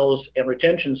jails and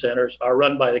retention centers are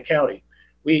run by the county.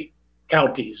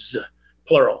 Counties,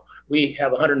 plural. We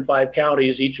have 105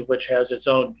 counties, each of which has its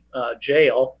own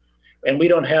jail, and we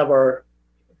don't have our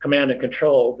command and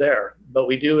control there, but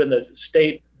we do in the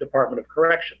State Department of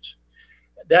Corrections.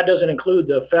 That doesn't include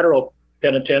the federal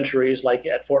penitentiaries like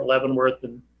at Fort Leavenworth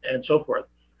and so forth.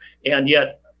 And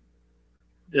yet,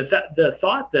 the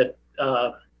thought that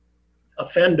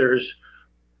offenders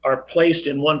are placed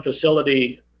in one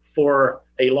facility for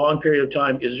a long period of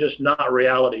time is just not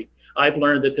reality. I've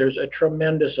learned that there's a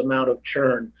tremendous amount of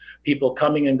churn, people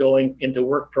coming and going into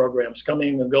work programs,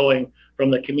 coming and going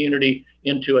from the community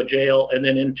into a jail and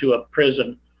then into a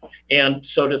prison. And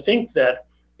so to think that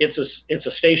it's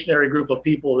a stationary group of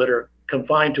people that are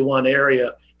confined to one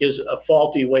area is a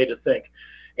faulty way to think.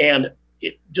 And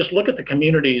just look at the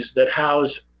communities that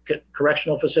house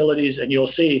correctional facilities, and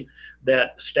you'll see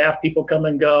that staff people come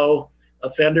and go,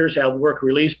 offenders have work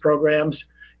release programs,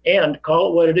 and call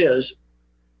it what it is,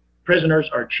 prisoners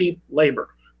are cheap labor.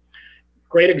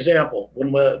 Great example,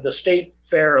 when the State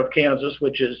Fair of Kansas,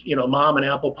 which is, mom and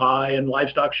apple pie and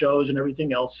livestock shows and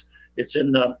everything else, it's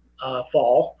in the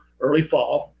early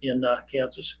fall in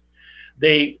Kansas.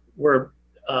 They were,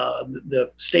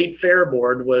 the State Fair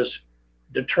Board was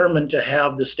determined to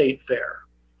have the state fair.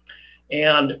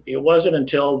 And it wasn't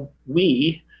until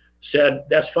we said,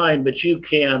 that's fine, but you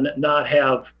can not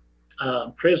have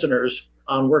prisoners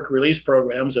on work release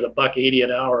programs at $1.80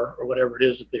 an hour or whatever it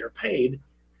is that they are paid,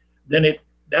 then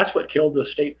that's what killed the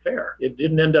state fair. It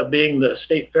didn't end up being the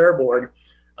State Fair Board,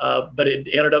 but it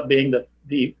ended up being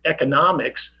the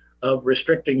economics of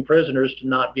restricting prisoners to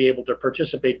not be able to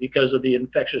participate because of the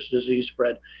infectious disease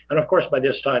spread. And of course, by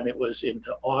this time it was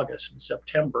into August and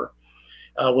September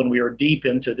when we were deep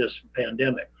into this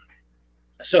pandemic.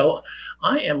 So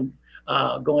I am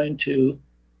going to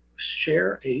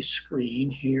share a screen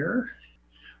here.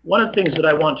 One of the things that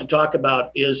I want to talk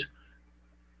about is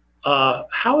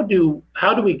how do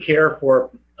we care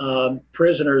for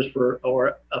prisoners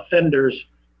or offenders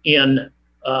in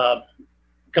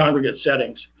congregate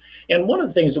settings? And one of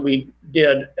the things that we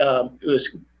did was,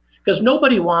 because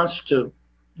nobody wants to,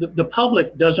 the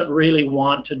public doesn't really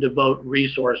want to devote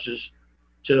resources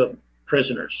to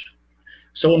prisoners.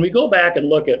 So when we go back and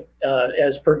look at,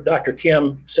 as per Dr.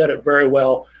 Kim said it very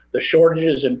well, the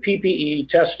shortages in PPE,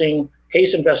 testing,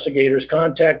 case investigators,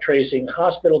 contact tracing,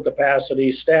 hospital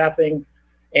capacity, staffing,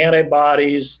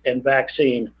 antibodies, and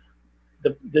vaccine.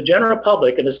 The general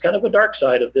public, and it's kind of a dark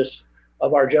side of this,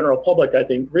 of our general public, I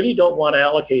think, really don't want to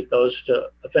allocate those to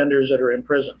offenders that are in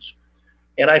prisons.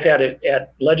 And I've had it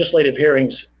at legislative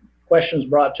hearings, questions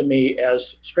brought to me as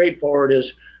straightforward as,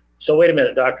 So wait a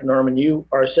minute, Dr. Norman, you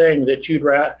are saying that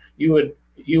you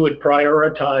would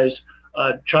prioritize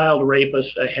a child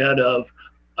rapist ahead of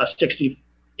a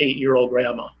 68-year-old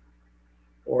grandma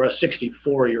or a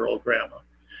 64-year-old grandma.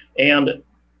 And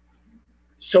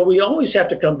so we always have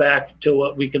to come back to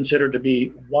what we consider to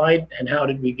be why and how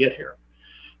did we get here?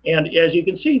 And as you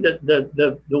can see,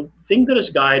 the thing that has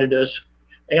guided us,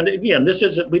 and again,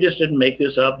 we just didn't make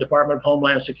this up. Department of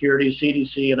Homeland Security,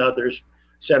 CDC, and others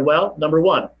said, well, number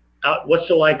one, what's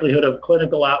the likelihood of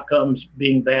clinical outcomes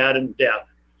being bad and death?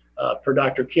 For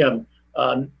Dr. Kim,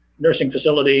 nursing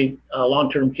facility,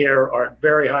 long-term care are at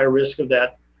very high risk of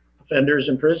that. Offenders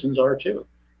in prisons are too.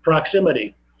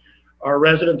 Proximity. Our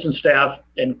residents and staff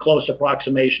in close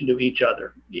approximation to each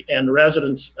other. And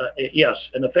residents, yes,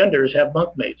 and offenders have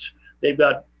bunkmates. They've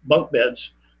got bunk beds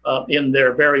in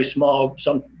their very small,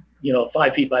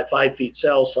 5 feet by 5 feet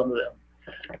cells, some of them.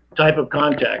 Type of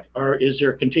contact, is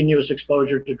there continuous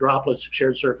exposure to droplets,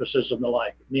 shared surfaces, and the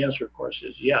like? And the answer, of course,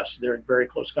 is yes. They're in very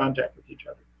close contact with each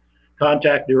other.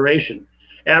 Contact duration,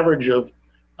 average of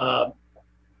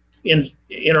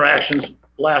interactions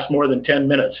last more than 10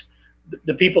 minutes.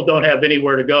 The people don't have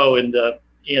anywhere to go in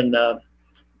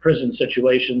prison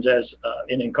situations as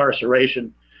in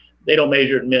incarceration. They don't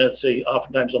measure it in minutes.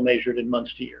 Oftentimes they'll measure it in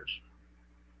months to years.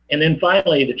 And then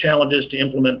finally, the challenges to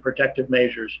implement protective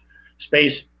measures.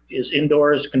 Space is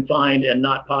indoors, confined, and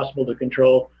not possible to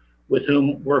control with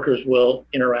whom workers will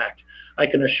interact. I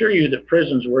can assure you that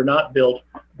prisons were not built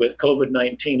with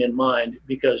COVID-19 in mind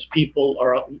because people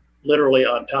are literally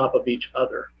on top of each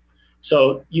other.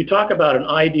 So you talk about an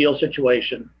ideal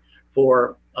situation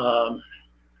for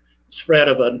spread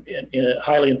of a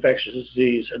highly infectious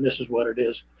disease, and this is what it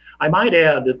is. I might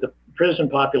add that the prison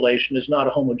population is not a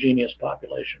homogeneous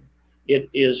population. It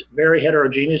is very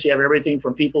heterogeneous. You have everything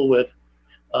from people with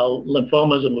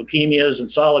lymphomas and leukemias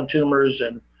and solid tumors,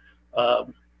 and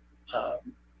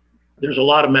there's a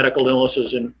lot of medical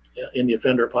illnesses in the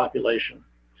offender population.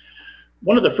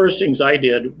 One of the first things I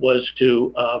did was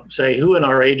to say who in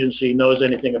our agency knows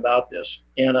anything about this.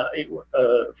 And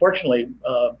fortunately,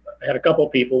 I had a couple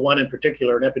of people, one in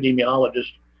particular, an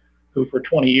epidemiologist who for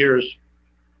 20 years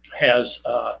has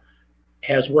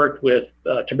worked with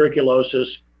tuberculosis,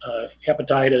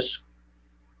 hepatitis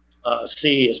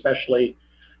C especially,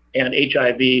 and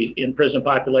HIV in prison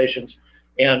populations.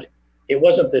 And it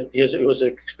wasn't that it was an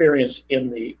experience in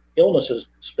the illnesses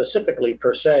specifically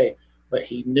per se, but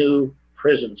he knew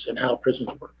prisons and how prisons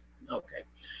work. Okay.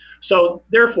 So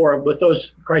therefore, with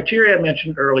those criteria I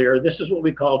mentioned earlier, this is what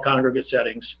we call congregate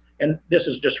settings. And this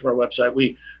is just from our website.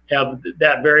 We have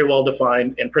that very well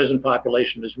defined, and prison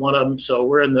population is one of them. So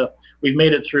we've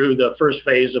made it through the first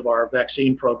phase of our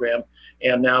vaccine program.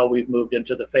 And now we've moved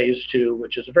into the phase 2,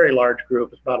 which is a very large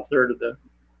group. It's about a third of the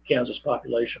Kansas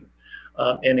population.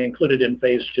 And included in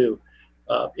phase 2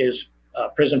 is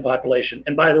prison population.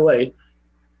 And by the way,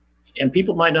 and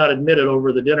people might not admit it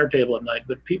over the dinner table at night,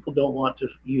 but people don't want to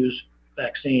use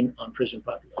vaccine on prison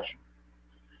population.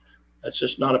 That's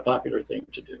just not a popular thing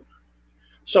to do.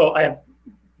 So I have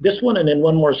this one and then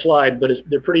one more slide, but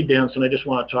they're pretty dense and I just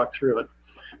want to talk through it.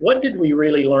 What did we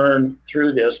really learn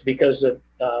through this? Because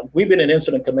we've been in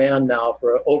incident command now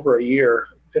for over a year,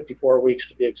 54 weeks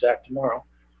to be exact tomorrow.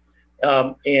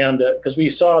 And because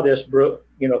we saw this,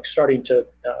 starting to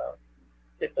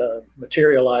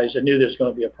materialize and knew there's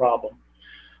going to be a problem.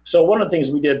 So one of the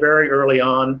things we did very early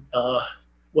on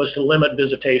was to limit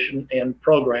visitation and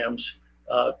programs,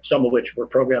 some of which were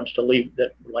programs to leave,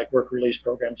 that like work release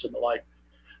programs and the like.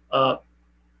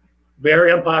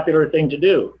 Very unpopular thing to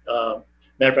do.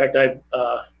 Matter of fact,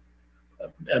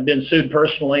 I've been sued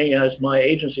personally, as my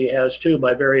agency has too,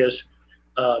 by various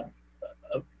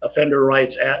offender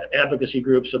rights advocacy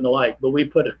groups and the like. But we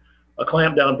put a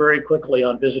clamp down very quickly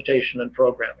on visitation and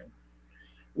programming.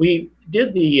 We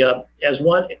did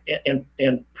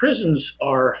and prisons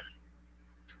are,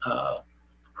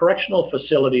 correctional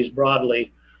facilities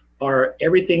broadly are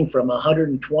everything from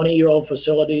 120-year-old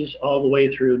facilities all the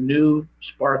way through new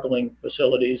sparkling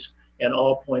facilities and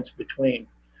all points between.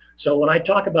 So when I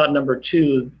talk about number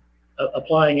 2,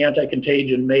 applying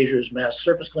anti-contagion measures, mask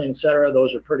surface cleaning, et cetera,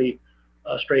 those are pretty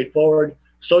straightforward.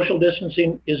 Social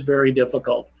distancing is very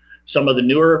difficult. Some of the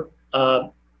newer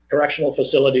correctional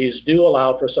facilities do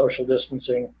allow for social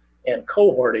distancing and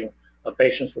cohorting of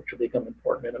patients, which will become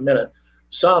important in a minute.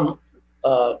 Some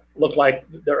look like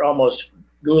they're almost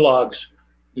gulags,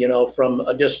 from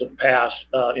a distant past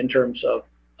in terms of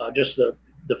just the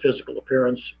physical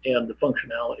appearance and the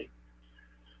functionality.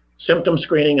 Symptom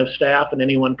screening of staff and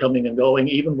anyone coming and going,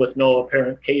 even with no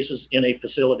apparent cases in a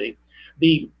facility.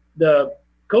 The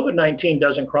COVID-19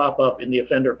 doesn't crop up in the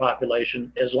offender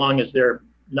population as long as they're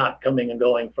not coming and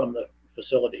going from the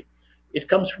facility. It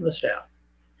comes from the staff,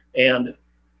 and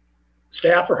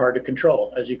staff are hard to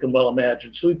control, as you can well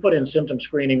imagine. So we put in symptom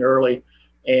screening early,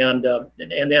 and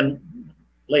then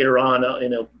later on,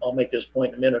 and I'll make this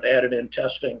point in a minute, added in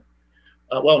testing.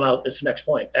 Now it's the next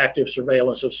point, active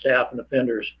surveillance of staff and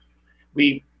offenders.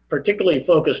 We particularly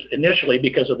focused initially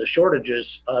because of the shortages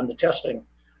on the testing.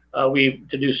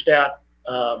 To do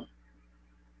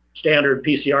standard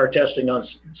PCR testing on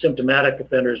symptomatic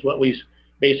offenders, what we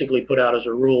basically put out as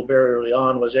a rule very early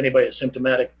on was anybody that's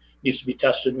symptomatic needs to be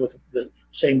tested with the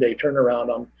same day turnaround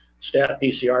on stat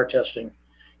PCR testing.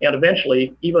 And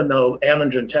eventually, even though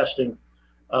antigen testing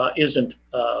isn't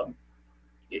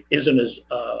as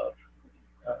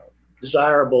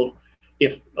desirable,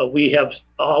 if we have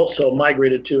also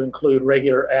migrated to include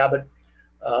regular Abbott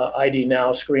ID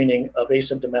Now screening of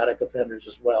asymptomatic offenders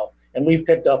as well. And we've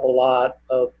picked up a lot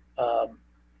of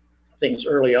things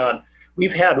early on.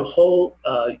 We've had whole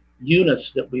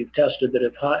units that we've tested that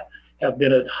have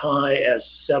been as high as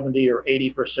 70 or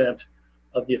 80%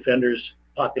 of the offenders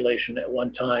population at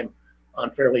one time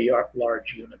on fairly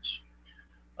large units.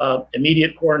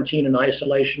 Immediate quarantine and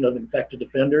isolation of infected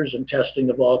offenders and testing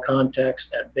of all contacts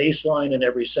at baseline and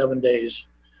every 7 days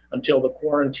until the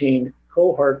quarantine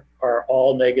cohort are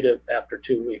all negative after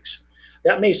 2 weeks.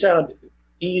 That may sound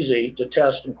easy to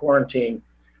test and quarantine,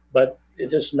 but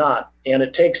it is not. And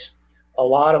it takes a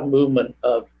lot of movement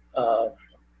of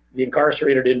the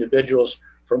incarcerated individuals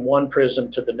from one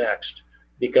prison to the next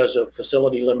because of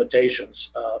facility limitations.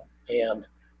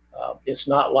 It's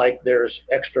not like there's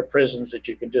extra prisons that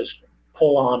you can just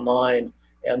pull online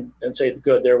and say,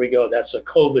 good, there we go, that's a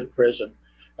COVID prison.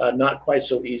 Not quite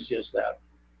so easy as that.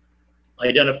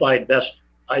 Identified best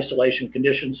isolation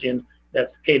conditions in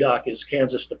that KDOC is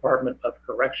Kansas Department of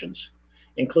Corrections,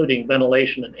 including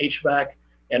ventilation and HVAC,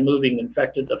 and moving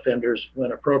infected offenders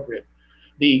when appropriate.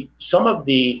 Some of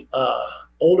the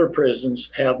older prisons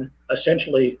have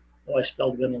essentially, I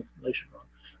spelled ventilation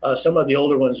wrong. Some of the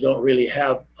older ones don't really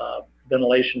have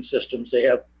ventilation systems. They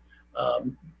have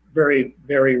very,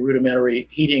 very rudimentary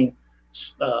heating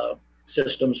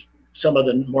systems. Some of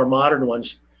the more modern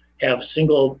ones have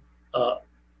single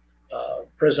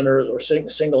prisoners or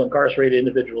single incarcerated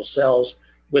individual cells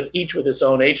with each with its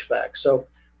own HVAC. So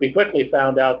we quickly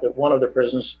found out that one of the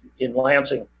prisons in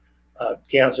Lansing,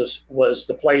 Kansas, was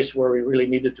the place where we really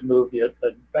needed to move the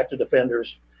infected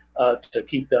offenders to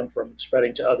keep them from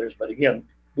spreading to others. But again,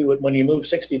 when you move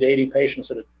 60 to 80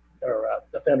 patients or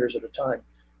offenders at a time,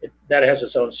 that has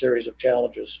its own series of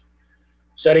challenges.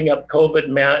 Setting up COVID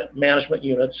management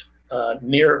units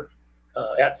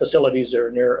at facilities that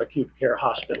are near acute care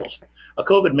hospitals. A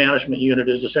COVID management unit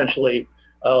is essentially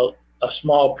a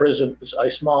small prison, a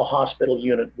small hospital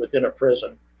unit within a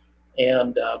prison,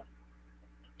 and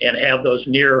have those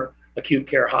near acute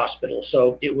care hospitals.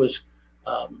 So it was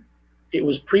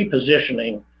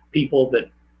pre-positioning people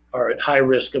that are at high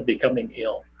risk of becoming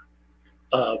ill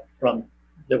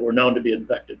that were known to be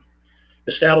infected.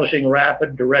 Establishing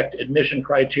rapid direct admission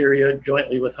criteria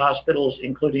jointly with hospitals,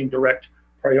 including direct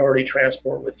priority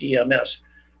transport with EMS.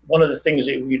 One of the things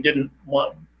that we didn't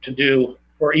want to do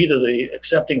for either the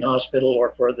accepting hospital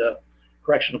or for the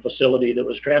correctional facility that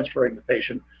was transferring the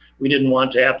patient, we didn't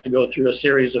want to have to go through a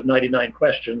series of 99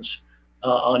 questions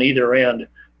on either end,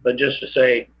 but just to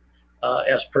say,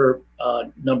 as per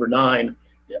number 9,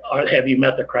 have you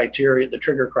met the criteria, the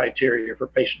trigger criteria for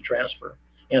patient transfer?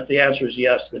 And if the answer is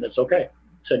yes, then it's okay,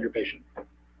 send your patient.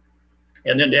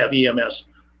 And then to have EMS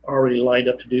already lined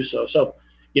up to do so. So,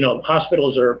 you know,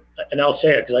 hospitals are, and I'll say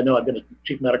it because I know I've been a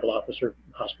chief medical officer in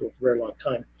the hospital for a very long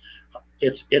time.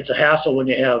 It's a hassle when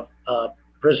you have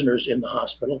prisoners in the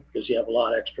hospital because you have a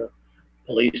lot of extra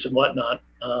police and whatnot.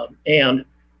 And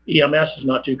EMS is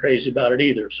not too crazy about it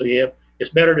either. So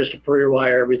it's better just to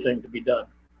pre-wire everything to be done.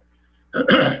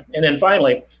 And then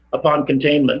finally, upon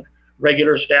containment,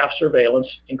 regular staff surveillance,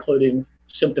 including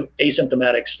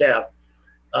asymptomatic staff.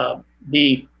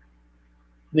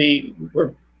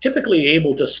 We're typically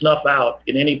able to snuff out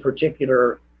in any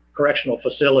particular correctional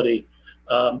facility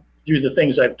through the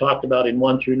things I've talked about in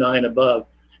 1 through 9 above,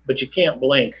 but you can't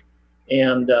blink.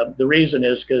 And the reason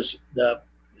is because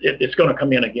it's going to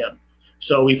come in again.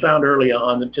 So we found early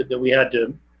on that we had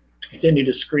to continue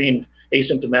to screen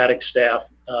asymptomatic staff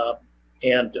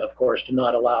and, of course, to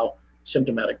not allow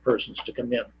symptomatic persons to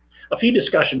come in. A few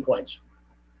discussion points.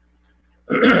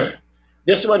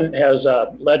 This one has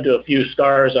led to a few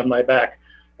scars on my back.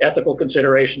 Ethical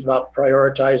considerations about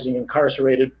prioritizing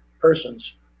incarcerated persons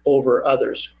over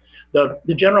others.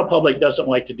 The general public doesn't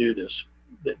like to do this.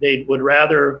 They would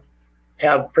rather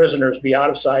have prisoners be out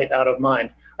of sight, out of mind.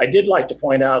 I did like to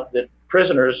point out that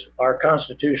prisoners are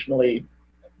constitutionally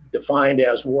defined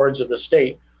as wards of the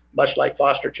state, much like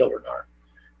foster children are.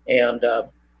 And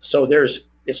so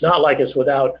it's not like it's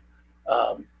without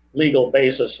legal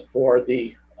basis for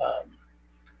the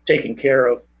taking care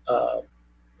of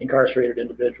incarcerated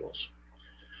individuals.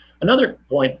 Another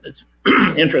point that's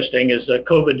interesting is the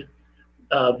COVID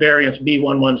variants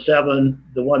B117,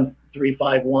 the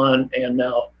 1351, and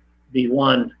now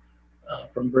B1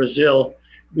 from Brazil.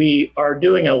 We are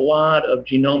doing a lot of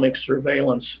genomic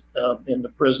surveillance in the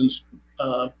prisons.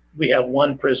 We have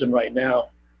one prison right now.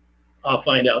 I'll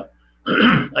find out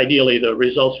ideally the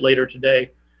results later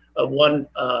today of one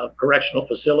correctional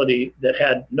facility that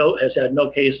has had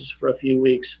no cases for a few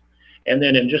weeks. And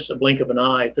then in just a blink of an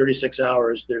eye, 36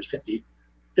 hours, there's 50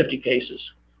 cases.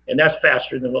 And that's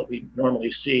faster than what we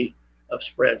normally see of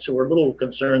spread. So we're a little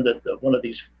concerned that one of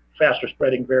these faster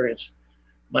spreading variants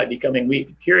might be coming.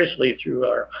 We curiously, through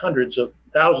our hundreds of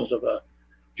thousands of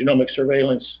genomic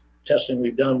surveillance testing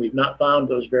we've done, we've not found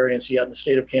those variants yet in the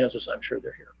state of Kansas. I'm sure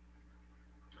they're here.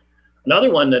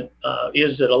 Another one that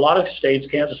is that a lot of states,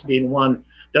 Kansas being one,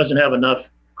 doesn't have enough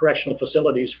correctional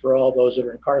facilities for all those that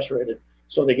are incarcerated,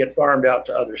 so they get farmed out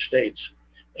to other states.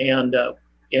 And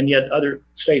yet other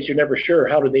states, you're never sure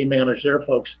how do they manage their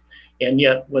folks. And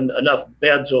yet when enough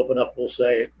beds open up, we'll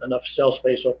say, enough cell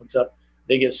space opens up,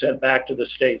 they get sent back to the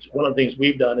states. One of the things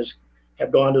we've done is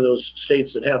have gone to those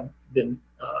states that have been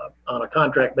on a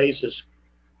contract basis,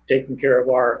 taking care of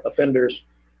our offenders.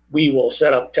 We will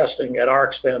set up testing at our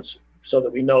expense so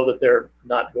that we know that they're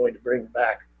not going to bring them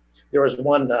back. There was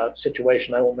one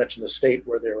situation, I won't mention the state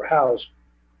where they were housed,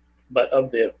 but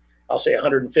of the, I'll say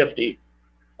 150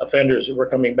 offenders that were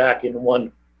coming back in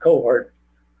one cohort,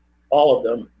 all of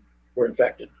them were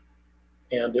infected.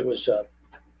 And it was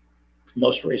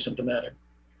most asymptomatic.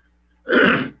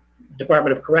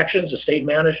 Department of Corrections, the state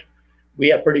managed. We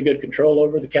have pretty good control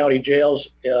over. The county jails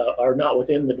are not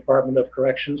within the Department of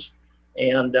Corrections.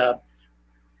 And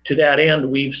to that end,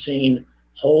 we've seen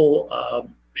whole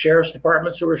sheriff's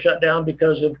departments who were shut down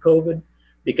because of COVID,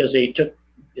 because they took,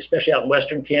 especially out in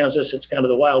western Kansas, it's kind of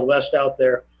the Wild West out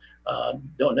there,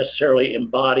 don't necessarily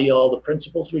embody all the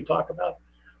principles we talk about.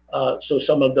 So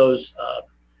some of those,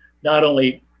 not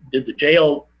only did the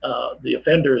jail, the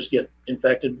offenders get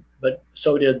infected, but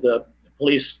so did the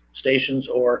police stations,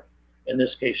 or in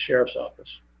this case, sheriff's office.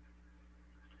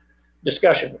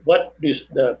 Discussion, what do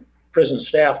the prison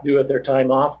staff do at their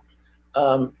time off?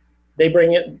 They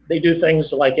do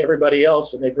things like everybody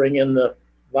else, and they bring in the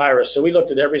virus. So we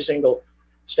looked at every single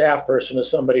staff person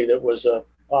as somebody that was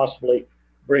possibly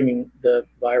bringing the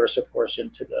virus, of course,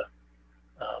 into the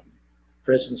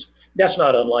prisons. That's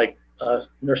not unlike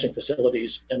nursing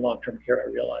facilities and long-term care,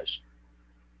 I realize.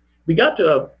 We got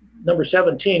to number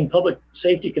 17, public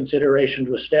safety considerations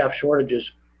with staff shortages.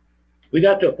 We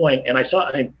got to a point, and I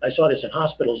saw this in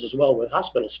hospitals as well with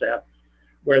hospital staff,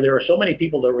 where there were so many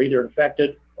people that were either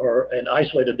infected and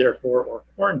isolated therefore, or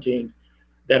quarantined,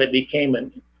 that it became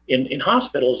in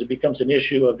hospitals, it becomes an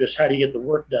issue of just how do you get the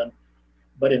work done.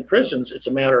 But in prisons, it's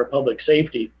a matter of public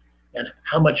safety and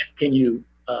how much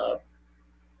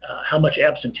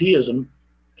absenteeism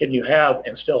can you have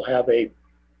and still have a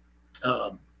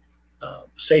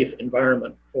safe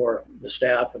environment for the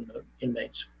staff and the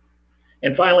inmates.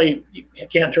 And finally, you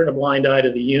can't turn a blind eye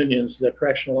to the unions. The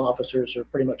correctional officers are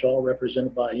pretty much all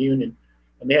represented by a union,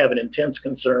 and they have an intense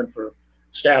concern for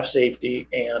staff safety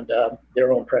and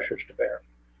their own pressures to bear.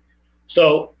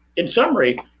 So in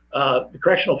summary, the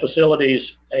correctional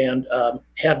facilities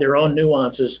have their own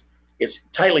nuances. It's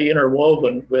tightly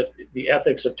interwoven with the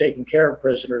ethics of taking care of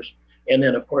prisoners. And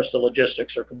then, of course, the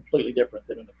logistics are completely different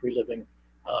than in a free living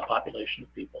population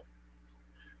of people.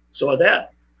 So with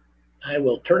that, I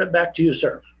will turn it back to you,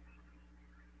 sir.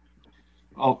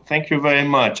 Oh, thank you very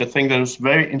much. I think that was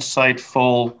very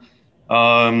insightful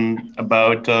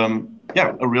about,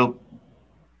 a real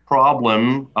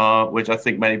problem, which I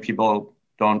think many people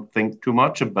don't think too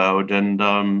much about. And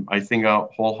I think I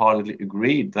wholeheartedly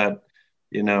agreed that,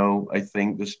 I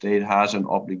think the state has an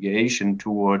obligation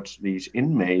towards these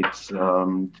inmates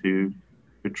to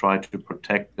try to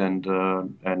protect and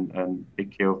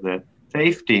take care of their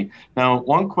safety. Now,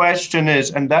 one question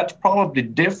is, and that's probably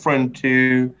different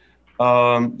to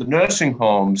the nursing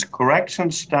homes,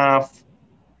 correction staff,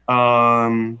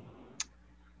 workers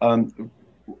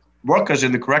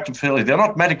in the correctional facility, they're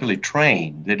not medically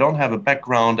trained. They don't have a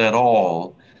background at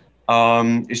all.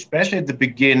 Especially at the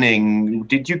beginning,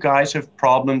 did you guys have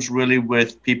problems really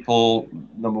with people,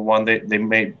 number one, they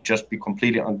may just be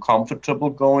completely uncomfortable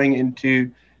going into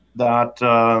that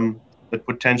a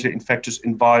potentially infectious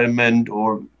environment,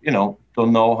 or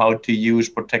don't know how to use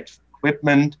protective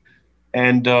equipment.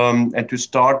 And to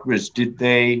start with,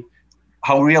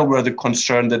 how real were the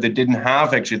concern that they didn't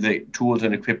have actually the tools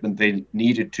and equipment they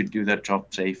needed to do that job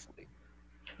safely?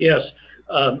 Yes,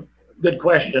 good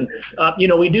question.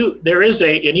 There is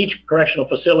in each correctional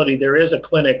facility, there is a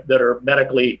clinic that are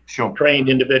medically trained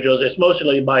individuals. It's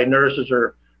mostly by nurses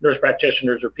or nurse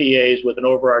practitioners or PAs with an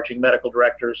overarching medical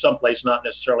director, someplace not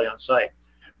necessarily on site.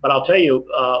 But I'll tell you,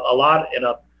 a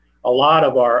lot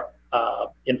of our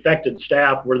infected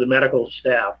staff were the medical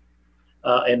staff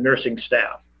and nursing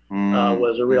staff.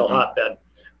 Was a real hotbed.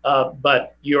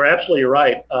 But you're absolutely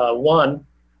right.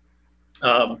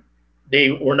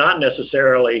 They were not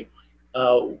necessarily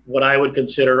what I would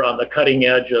consider on the cutting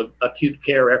edge of acute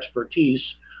care expertise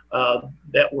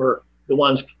that were the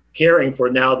ones caring for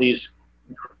now these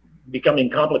becoming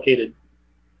complicated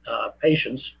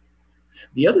patients.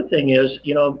 The other thing is,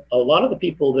 a lot of the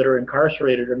people that are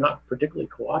incarcerated are not particularly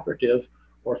cooperative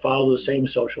or follow the same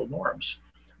social norms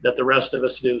that the rest of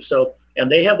us do. So,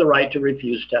 and they have the right to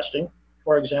refuse testing,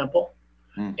 for example.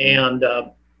 And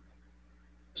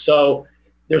so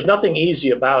there's nothing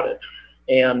easy about it.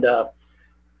 And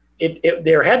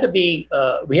there had to be,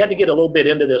 we had to get a little bit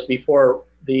into this before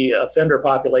the offender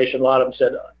population, a lot of them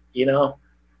said,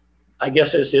 I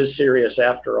guess this is serious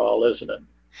after all, isn't it?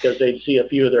 Because they'd see a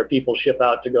few of their people ship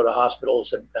out to go to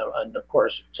hospitals, and of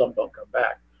course, some don't come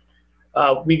back.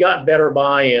 We got better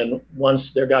buy-in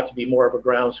once there got to be more of a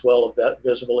groundswell of that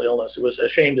visible illness. It was a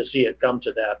shame to see it come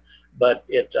to that, but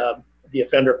the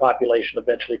offender population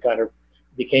eventually kind of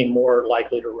became more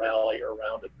likely to rally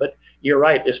around it. But you're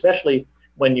right, especially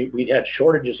when we had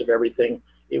shortages of everything,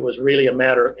 it was really a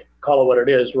matter, call it what it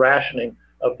is, rationing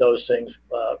of those things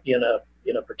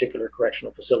in a particular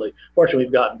correctional facility. Fortunately,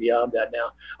 we've gotten beyond that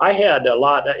now. I had a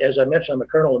lot, as I mentioned, I'm a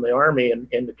colonel in the Army and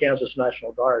in the Kansas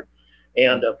National Guard.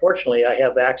 And fortunately, I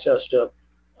have access to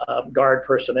Guard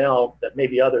personnel that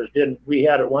maybe others didn't. We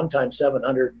had at one time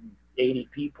 780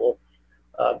 people,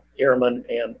 airmen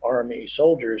and Army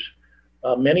soldiers,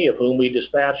 many of whom we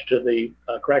dispatched to the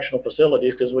correctional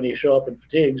facilities, because when you show up in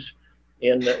fatigues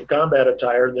in combat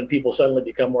attire, then people suddenly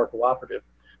become more cooperative.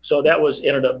 So that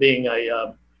ended up being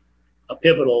a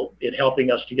pivotal in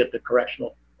helping us to get the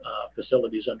correctional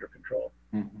facilities under control.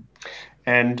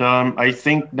 And I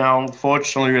think now,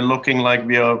 fortunately, we're looking like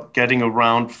we are getting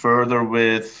around further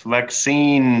with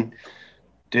vaccine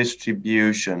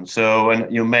distribution. So,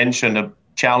 and you mentioned a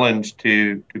challenge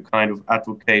to kind of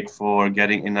advocate for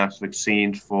getting enough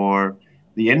vaccines for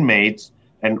the inmates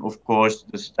and, of course,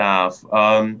 the staff.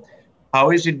 How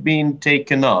is it being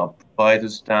taken up by the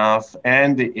staff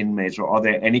and the inmates? Or are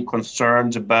there any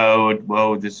concerns about,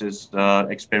 well, this is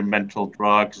experimental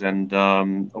drugs, and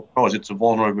of course, it's a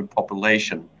vulnerable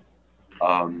population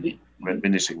when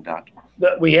finishing that?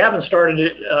 We haven't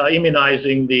started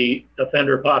immunizing the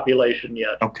offender population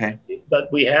yet. Okay.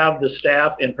 But we have the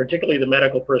staff, and particularly the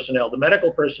medical personnel. The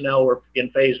medical personnel were in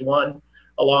phase 1,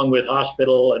 along with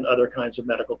hospital and other kinds of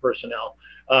medical personnel.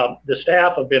 The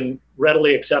staff have been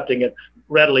readily accepting it,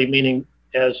 readily meaning,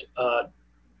 as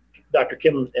Dr.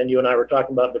 Kim and you and I were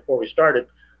talking about before we started,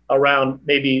 around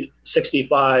maybe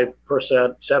 65%,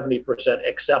 70%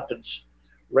 acceptance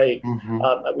rate.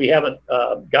 We haven't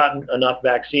gotten enough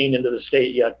vaccine into the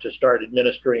state yet to start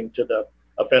administering to the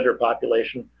offender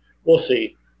population. We'll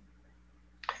see.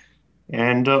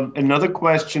 And another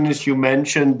question is, you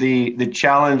mentioned the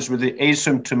challenge with the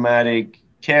asymptomatic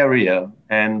carrier,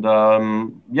 and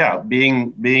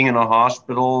being in a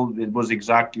hospital, it was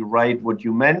exactly right what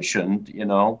you mentioned.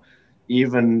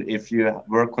 Even if you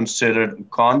were considered in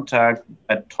contact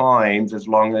at times, as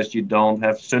long as you don't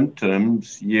have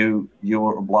symptoms, you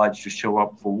are obliged to show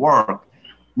up for work.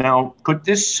 Now, could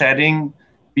this setting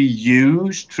be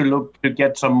used to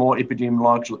get some more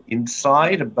epidemiological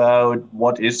insight about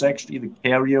what is actually the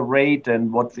carrier rate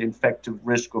and what the infective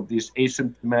risk of these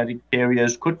asymptomatic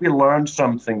carriers? Could we learn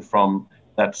something from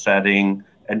that setting,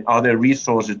 and are there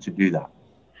resources to do that?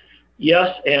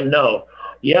 Yes and no.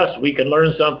 Yes, we can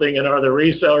learn something, and are there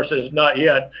resources? Not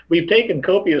yet. We've taken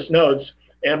copious notes,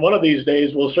 and one of these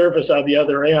days we'll surface on the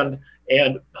other end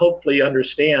and hopefully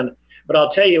understand. But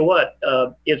I'll tell you what,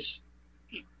 it's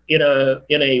in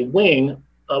a wing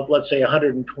of, let's say,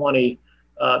 120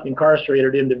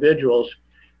 incarcerated individuals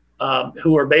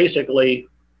who are basically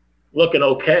looking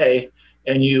okay,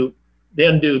 and you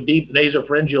then do deep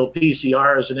nasopharyngeal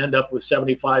PCRs and end up with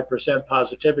 75%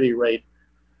 positivity rate.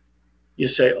 You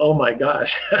say, oh my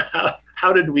gosh,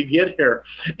 how did we get here?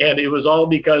 And it was all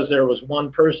because there was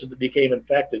one person that became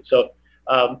infected. So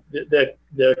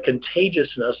the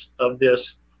contagiousness of this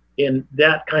in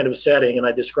that kind of setting, and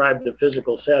I described the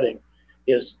physical setting,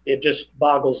 is it just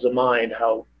boggles the mind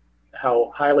how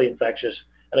highly infectious.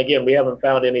 And again, we haven't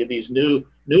found any of these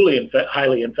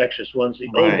highly infectious ones. The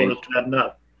old ones have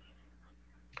not.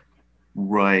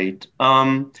 Right.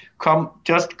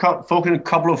 Focus a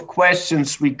couple of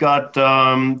questions we got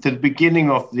to the beginning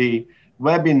of the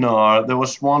webinar. There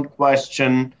was one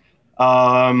question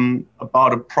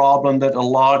about a problem that a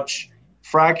large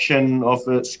fraction of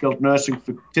the skilled nursing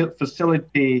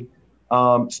facility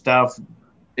staff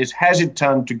is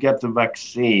hesitant to get the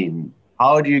vaccine.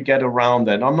 How do you get around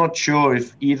that? I'm not sure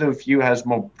if either of you has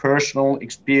more personal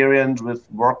experience with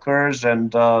workers,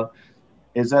 and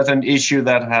is that an issue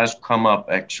that has come up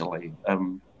actually?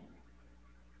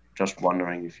 Just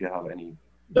wondering if you have any.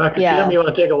 Dr. Kim, you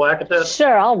want to take a whack at that?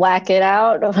 Sure, I'll whack it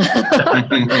out.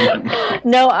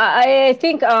 No, I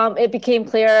think it became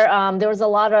clear there was a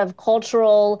lot of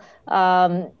cultural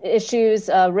issues,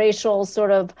 racial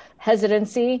sort of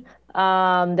hesitancy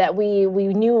that we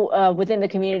knew within the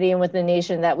community and within the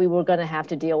nation that we were going to have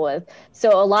to deal with.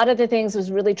 So a lot of the things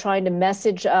was really trying to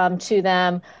message to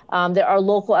them. There are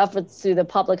local efforts through the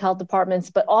public health departments,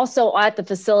 but also at the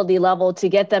facility level to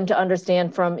get them to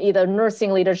understand from either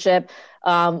nursing leadership,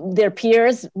 their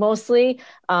peers, mostly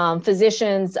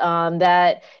physicians,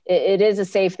 that it is a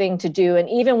safe thing to do. And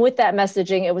even with that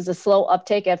messaging, it was a slow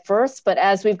uptake at first, but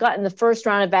as we've gotten the first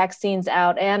round of vaccines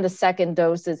out and the second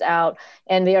doses out,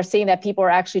 and they are seeing that people are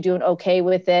actually doing okay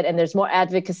with it, and there's more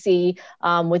advocacy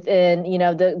within,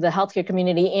 the healthcare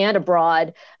community and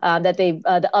abroad, that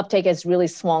the uptake has really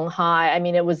swung high. I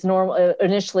mean, it was normal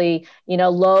initially,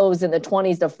 lows in the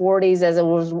 20s to 40s as it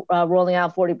was rolling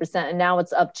out 40%, and now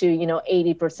it's up to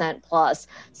 80% plus.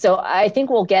 So I think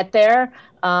we'll get there,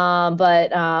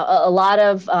 but a lot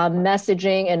of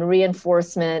messaging and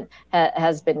reinforcement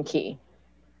has been key.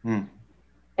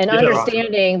 And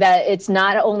understanding that it's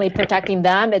not only protecting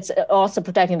them, it's also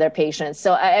protecting their patients.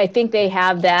 So I think they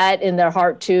have that in their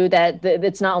heart too, that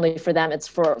it's not only for them, it's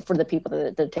for the people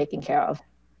that they're taking care of.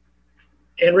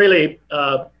 And really,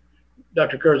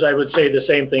 Dr. Kurz, I would say the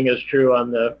same thing is true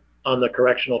on the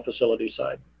correctional facility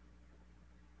side.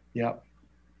 Yeah.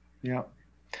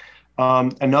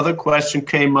 Another question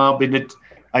came up, and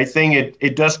I think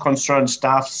it does concern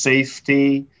staff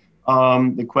safety.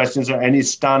 The questions are any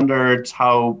standards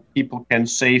how people can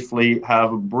safely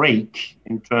have a break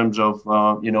in terms of,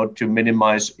 to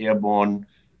minimize airborne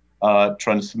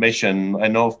transmission. I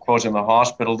know, of course, in the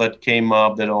hospital that came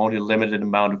up that only a limited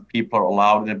amount of people are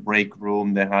allowed in a break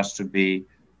room. There has to be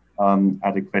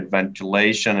adequate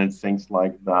ventilation and things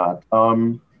like that.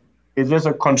 Is this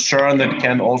a concern that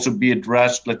can also be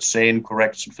addressed, let's say, in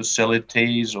correction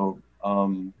facilities, or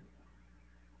comes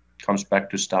back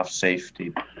to staff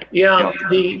safety? Yeah,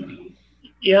 it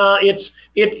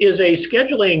is a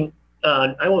scheduling,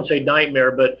 I won't say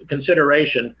nightmare, but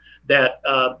consideration that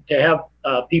to have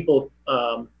people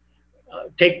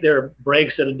take their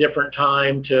breaks at a different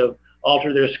time, to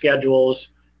alter their schedules.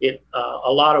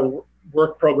 A lot of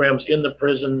work programs in the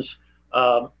prisons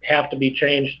have to be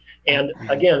changed. And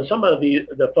again, some of the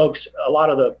folks, a lot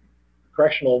of the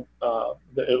correctional,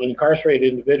 the incarcerated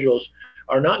individuals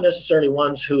are not necessarily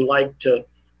ones who like to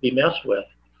be messed with.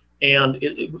 And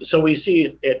so we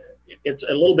see it's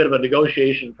a little bit of a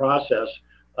negotiation process.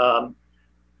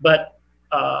 But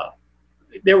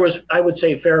there was, I would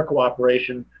say, fair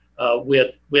cooperation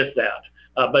with that.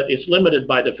 But it's limited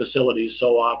by the facilities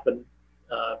so often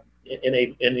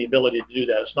in the ability to do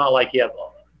that. It's not like you have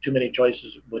too many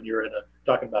choices when you're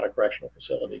talking about a correctional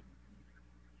facility.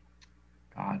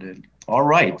 Got it. All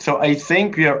right. So I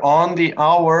think we are on the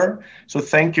hour. So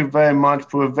thank you very much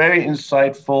for a very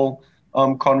insightful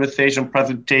conversation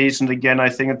presentation. Again, I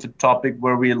think it's a topic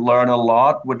where we learn a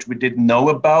lot, which we didn't know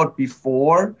about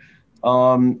before,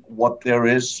 what there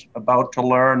is about to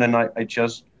learn. And I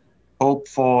just hope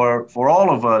for all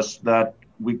of us that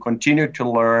we continue to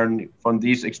learn from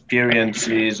these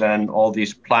experiences and all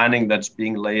these planning that's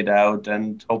being laid out,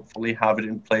 and hopefully have it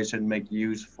in place and make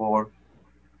use for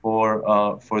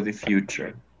the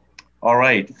future. All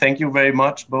right. Thank you very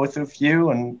much, both of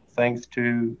you, and thanks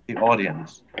to the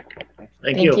audience.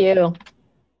 Thank you.